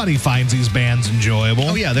somebody finds these bands enjoyable.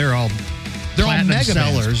 Oh yeah, they're all mega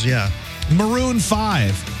sellers. Bands. Yeah. Maroon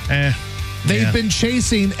 5. They've been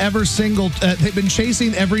chasing every single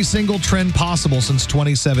trend possible since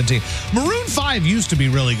 2017. Maroon 5 used to be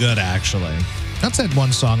really good, actually. That's that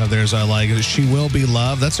one song of theirs I like. She Will Be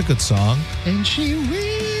Loved. That's a good song. And she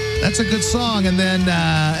will. That's a good song. And then,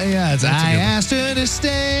 it's I asked her to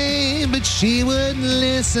stay, but she wouldn't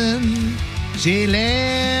listen. She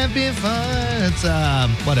left before. It's,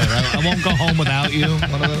 whatever. I won't go home without you.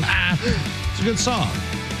 One of those. It's a good song.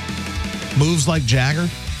 Moves Like Jagger.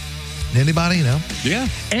 Anybody, you know? Yeah.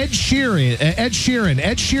 Ed Sheeran. Ed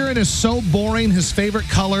Sheeran is so boring, his favorite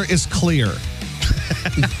color is clear.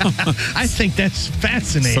 I think that's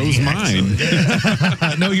fascinating. So's mine.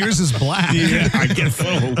 No, yours is black. Yeah, I guess so.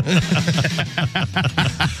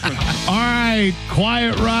 All right,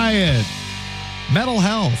 Quiet Riot. Mental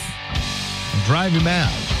Health. Drive You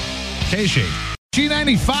Mad. K-Shake.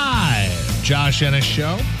 G95. Josh Ennis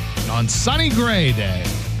Show on Sonny Gray Day.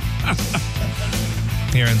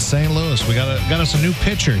 Here in St. Louis, we got us a new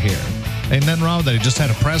pitcher here. Ain't nothing wrong with that. He just had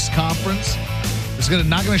a press conference. It's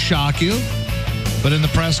not going to shock you, but in the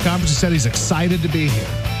press conference, he said he's excited to be here.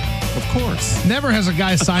 Of course. Never has a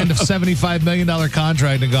guy signed a $75 million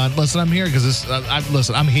contract and gone, listen, I'm here because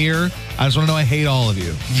I'm here. I just want to know I hate all of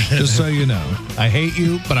you. Just so you know. I hate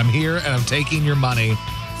you, but I'm here and I'm taking your money.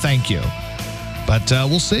 Thank you. But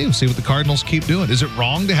we'll see. We'll see what the Cardinals keep doing. Is it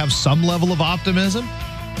wrong to have some level of optimism?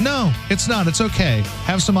 No, it's not. It's okay.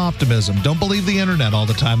 Have some optimism. Don't believe the internet all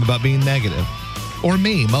the time about being negative. Or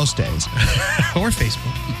me, most days. Or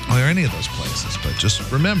Facebook. Or any of those places. But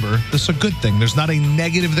just remember, this is a good thing. There's not a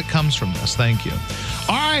negative that comes from this. Thank you.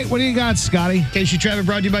 All right, what do you got, Scotty? KC Traffic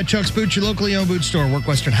brought to you by Chuck's Boots, your locally owned boot store. Work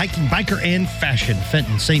Western hiking, biker, and fashion.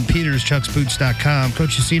 Fenton, St. Peter's, chucksboots.com.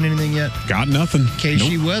 Coach, you seen anything yet? Got nothing.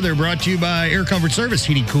 KC Weather brought to you by Air Comfort Service,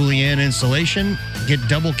 heating, cooling, and installation. Get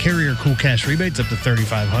double carrier cool cash rebates up to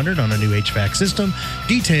 $3,500 on a new HVAC system.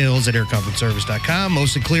 Details at aircomfortservice.com.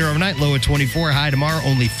 Mostly clear overnight, low at 24, high tomorrow,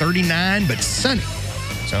 only 39, but sunny.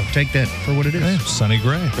 So take that for what it is. Hey, Sonny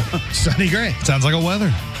Gray. Sonny Gray. Sounds like a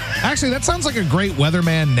weather. Actually, that sounds like a great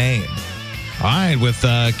weatherman name. All right, with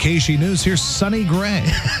KC News, here's Sonny Gray.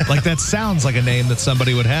 Like that sounds like a name that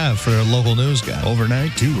somebody would have for a local news guy.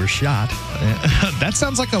 Overnight, 2 were shot. That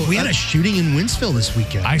sounds like We had a shooting in Winsville this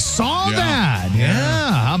weekend. I saw that.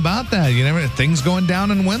 Yeah. How about that? You never things going down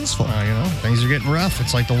in Winsville. Things are getting rough.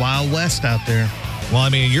 It's like the Wild West out there. Well, I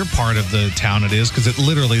mean, you're part of the town it is because it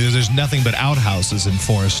literally, there's nothing but outhouses in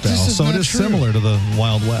Forestdale. So it is similar to the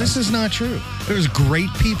Wild West. This is not true. There's great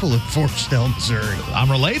people in Forestdale, Missouri. I'm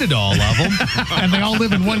related to all of them, and they all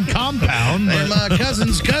live in one compound. They're my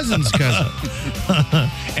cousin's cousin's cousin.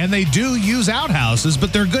 And they do use outhouses,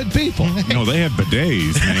 but they're good people. No, they have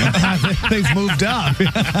bidets, man. They've moved up.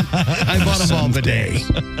 I bought them all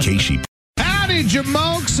bidets. Casey. Howdy, Howdy,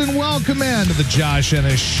 Jamokes, and welcome into the Josh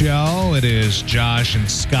Ennis Show. It is Josh and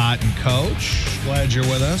Scott and Coach. Glad you're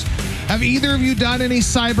with us. Have either of you done any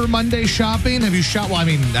Cyber Monday shopping? Have you shot? Well, I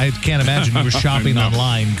mean, I can't imagine you were shopping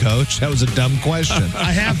online, Coach. That was a dumb question.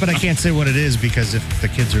 I have, but I can't say what it is because if the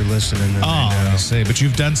kids are listening, then I see. But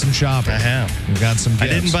you've done some shopping. I have. You've got some gifts. I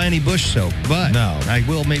didn't buy any Bush soap, but no, I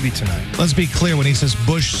will maybe tonight. Let's be clear when he says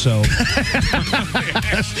Bush soap.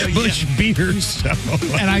 Bush beer soap.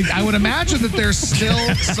 And I would imagine that there's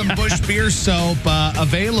still some Bush beer soap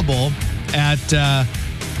available at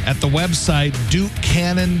the website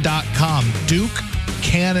DukeCannon.com.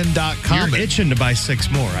 DukeCannon.com. You're itching to buy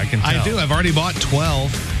 6 more, I can tell. I do. I've already bought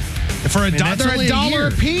 12. For they're $1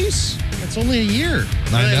 a piece. That's only a year.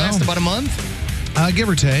 I know. They last about a month? Give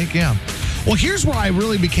or take, yeah. Well, here's where I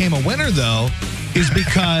really became a winner, though, is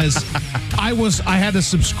because I had a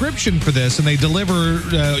subscription for this, and they deliver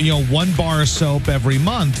 1 bar of soap every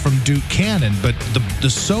month from Duke Cannon, but the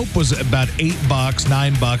soap was about $8,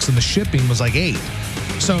 $9, and the shipping was like $8.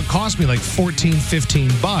 So it cost me like $14,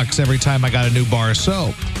 $15 every time I got a new bar of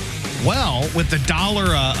soap. Well, with the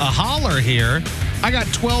 $1 a holler here, I got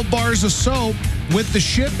 12 bars of soap with the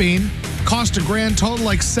shipping, cost a grand total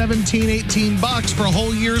like $17, $18 for a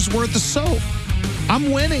whole year's worth of soap.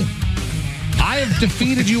 I'm winning. I have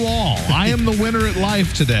defeated you all. I am the winner at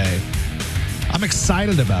life today. I'm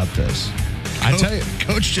excited about this. I tell you.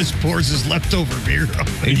 Coach just pours his leftover beer on.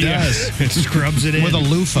 He does. And scrubs it in. With a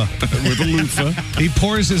loofah. With a loofah. He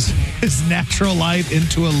pours his natural light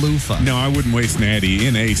into a loofah. No, I wouldn't waste Natty.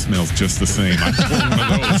 NA smells just the same. I'd pour one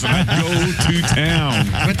of those and I'd go to town.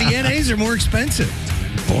 But the NAs are more expensive.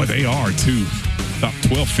 Boy, they are, too. About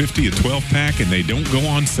 $12.50 a 12-pack, and they don't go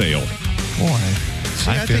on sale. Boy.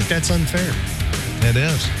 See, I think that's unfair. It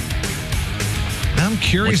is. I'm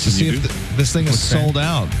curious to see if this thing is sold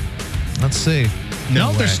out. Let's see.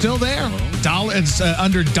 No, they're still there. It's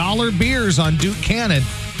under $1 beers on Duke Cannon.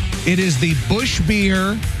 It is the Bush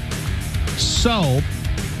Beer Soap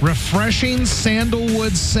Refreshing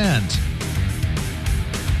Sandalwood Scent.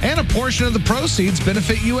 And a portion of the proceeds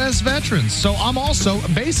benefit U.S. veterans. So I'm also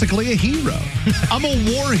basically a hero. I'm a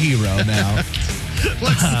war hero now.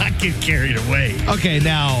 Let's not get carried away. Okay,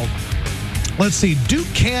 now, let's see.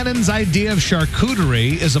 Duke Cannon's idea of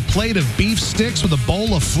charcuterie is a plate of beef sticks with a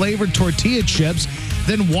bowl of flavored tortilla chips,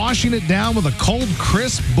 then washing it down with a cold,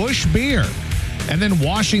 crisp Bush beer. And then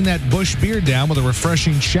washing that Bush beer down with a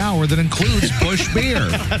refreshing shower that includes Bush beer.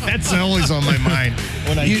 That's always on my mind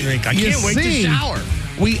when I drink. I can't wait to shower.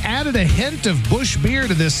 We added a hint of Bush beer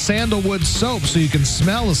to this sandalwood soap so you can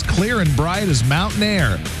smell as clear and bright as mountain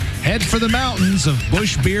air. Head for the mountains of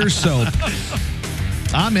Bush Beer Soap.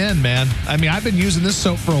 I'm in, man. I mean, I've been using this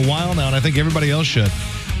soap for a while now, and I think everybody else should.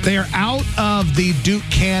 They are out of the Duke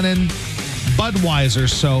Cannon Budweiser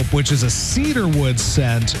soap, which is a cedarwood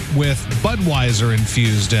scent with Budweiser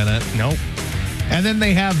infused in it. Nope. And then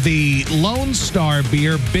they have the Lone Star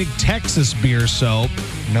Beer Big Texas Beer Soap.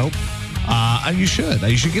 Nope. You should.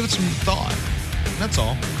 You should give it some thought. That's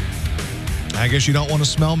all. I guess you don't want to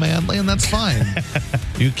smell manly, and that's fine.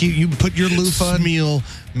 You put your loofah in. Smell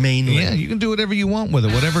mainly. Yeah, you can do whatever you want with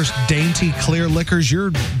it. Whatever dainty, clear liquors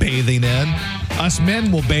you're bathing in. Us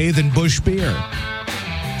men will bathe in Bush beer.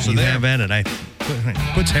 So you have at it.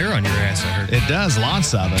 Puts hair on your ass, I heard. It does,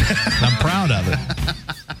 lots of it. I'm proud of it.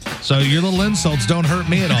 So your little insults don't hurt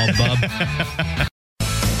me at all, bub.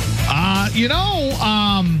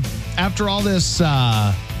 After all this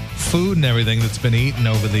food and everything that's been eaten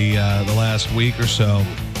over the last week or so,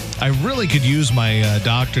 I really could use my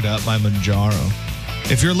doctor to up my Manjaro.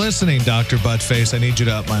 If you're listening, Dr. Buttface, I need you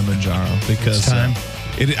to up my Manjaro because it's time.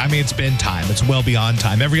 It's been time. It's well beyond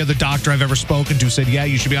time. Every other doctor I've ever spoken to said, yeah,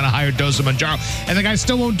 you should be on a higher dose of Manjaro, and the guy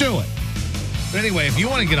still won't do it. But anyway, if you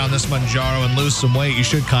want to get on this Manjaro and lose some weight, you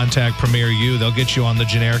should contact Premier U. They'll get you on the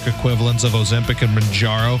generic equivalents of Ozempic and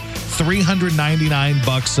Manjaro.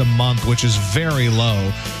 $399 a month, which is very low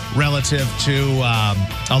relative to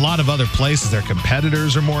a lot of other places. Their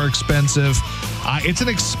competitors are more expensive. It's an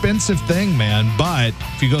expensive thing, man. But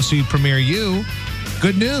if you go see Premier U,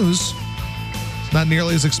 good news. It's not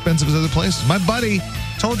nearly as expensive as other places. My buddy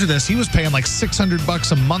told you this. He was paying like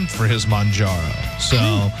 $600 a month for his Manjaro.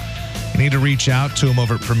 So you need to reach out to him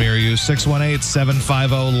over at Premier U,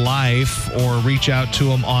 618-750-LIFE, or reach out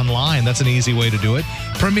to him online. That's an easy way to do it.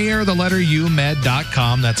 Premier, the letter U,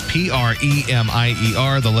 med.com. That's Premier,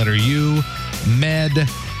 the letter U,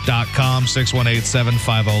 med.com,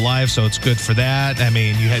 618-750-LIFE. So it's good for that. I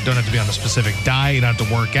mean, you don't have to be on a specific diet. You don't have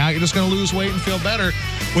to work out. You're just going to lose weight and feel better,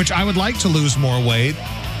 which I would like to lose more weight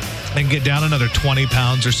and get down another 20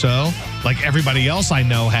 pounds or so, like everybody else I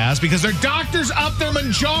know has, because their doctors up their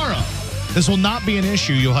Manjaro. This will not be an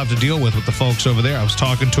issue you'll have to deal with the folks over there. I was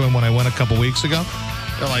talking to him when I went a couple weeks ago.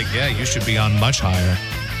 They're like, yeah, you should be on much higher.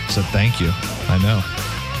 I said, thank you. I know.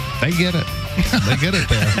 They get it. They get it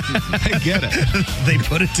there. They get it. They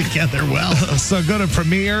put it together well. So go to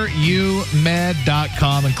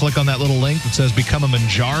premierumed.com and click on that little link that says Become a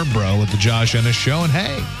Manjar Bro with the Josh Ennis Show. And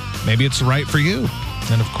hey, maybe it's right for you.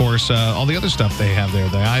 And of course, all the other stuff they have there,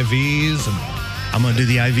 the IVs. And I'm going to do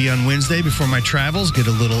the IV on Wednesday before my travels, get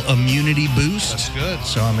a little immunity boost. That's good.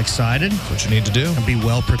 So I'm excited. That's what you need to do. And be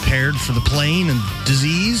well prepared for the plane and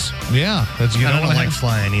disease. Yeah. I don't like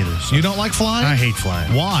flying either. So. You don't like flying? I hate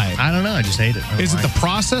flying. Why? I don't know. I just hate it. Is it the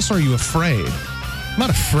process or are you afraid? I'm not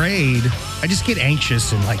afraid. I just get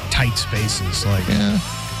anxious in like tight spaces. Like,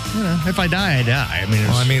 if I die, I die. I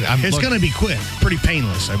mean, it's going to be quick, pretty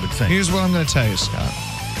painless, I would think. Here's what I'm going to tell you, Scott.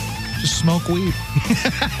 Just smoke weed.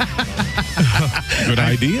 Good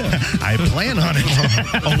idea. I plan on it.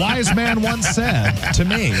 A wise man once said to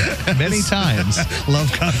me many times,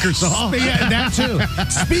 love conquers all. Yeah, that too.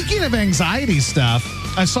 Speaking of anxiety stuff,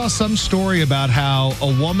 I saw some story about how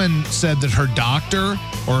a woman said that her doctor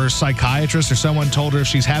or her psychiatrist or someone told her if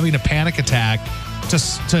she's having a panic attack to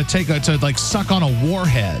suck on a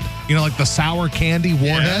warhead. You know, like the sour candy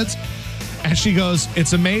warheads. Yeah. And she goes,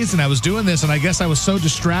 it's amazing. I was doing this, and I guess I was so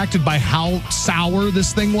distracted by how sour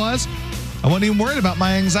this thing was. I wasn't even worried about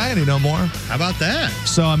my anxiety no more. How about that?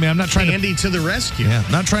 So, I mean, I'm not trying Candy to the rescue. Yeah,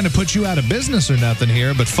 not trying to put you out of business or nothing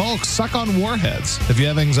here, but folks, suck on warheads if you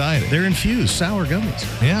have anxiety. They're infused sour gummies.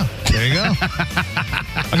 Yeah, there you go.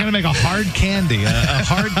 I'm going to make a hard candy, a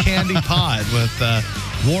hard candy pod with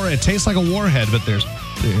warhead. It tastes like a warhead, but there's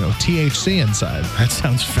THC inside. That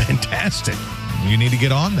sounds fantastic. You need to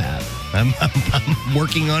get on that. I'm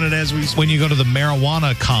working on it as we speak. When you go to the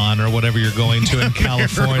marijuana con or whatever you're going to in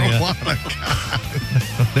California. Marijuana con.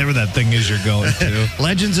 Whatever that thing is you're going to.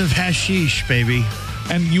 Legends of Hashish, baby.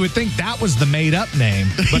 And you would think that was the made-up name,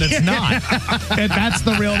 but it's not. That's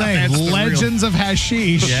the real name. Legends of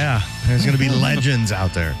Hashish. Yeah. There's going to be legends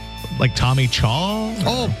out there. Like Tommy Chaw?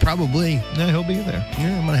 Oh, probably. Yeah, he'll be there.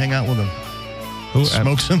 Yeah, I'm going to hang out with him.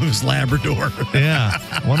 Smoke some of his Labrador. Yeah.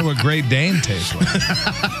 I wonder what Great Dane tastes like.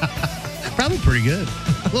 Probably pretty good.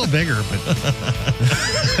 A little bigger, but.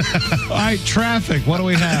 All right, traffic. What do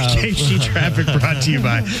we have? KC Traffic brought to you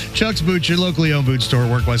by Chuck's Boots, your locally owned boot store.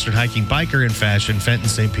 Work Western Hiking, Biker, and Fashion. Fenton,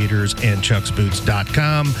 St. Peter's, and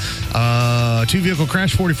chucksboots.com. Two-vehicle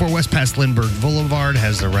crash, 44 West past Lindbergh Boulevard.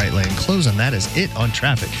 Has the right lane closed, and that is it on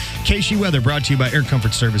traffic. KC Weather brought to you by Air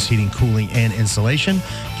Comfort Service Heating, Cooling, and Insulation.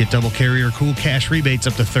 Get double carrier cool cash rebates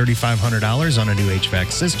up to $3,500 on a new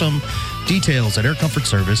HVAC system. Details at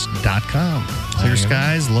aircomfortservice.com. Clear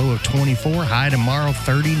skies, low of 24, high tomorrow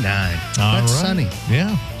 39. That's sunny.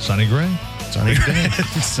 Yeah, Sonny Gray. Sonny Gray.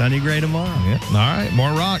 Sonny Gray tomorrow. Yeah. All right,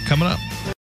 more rock coming up.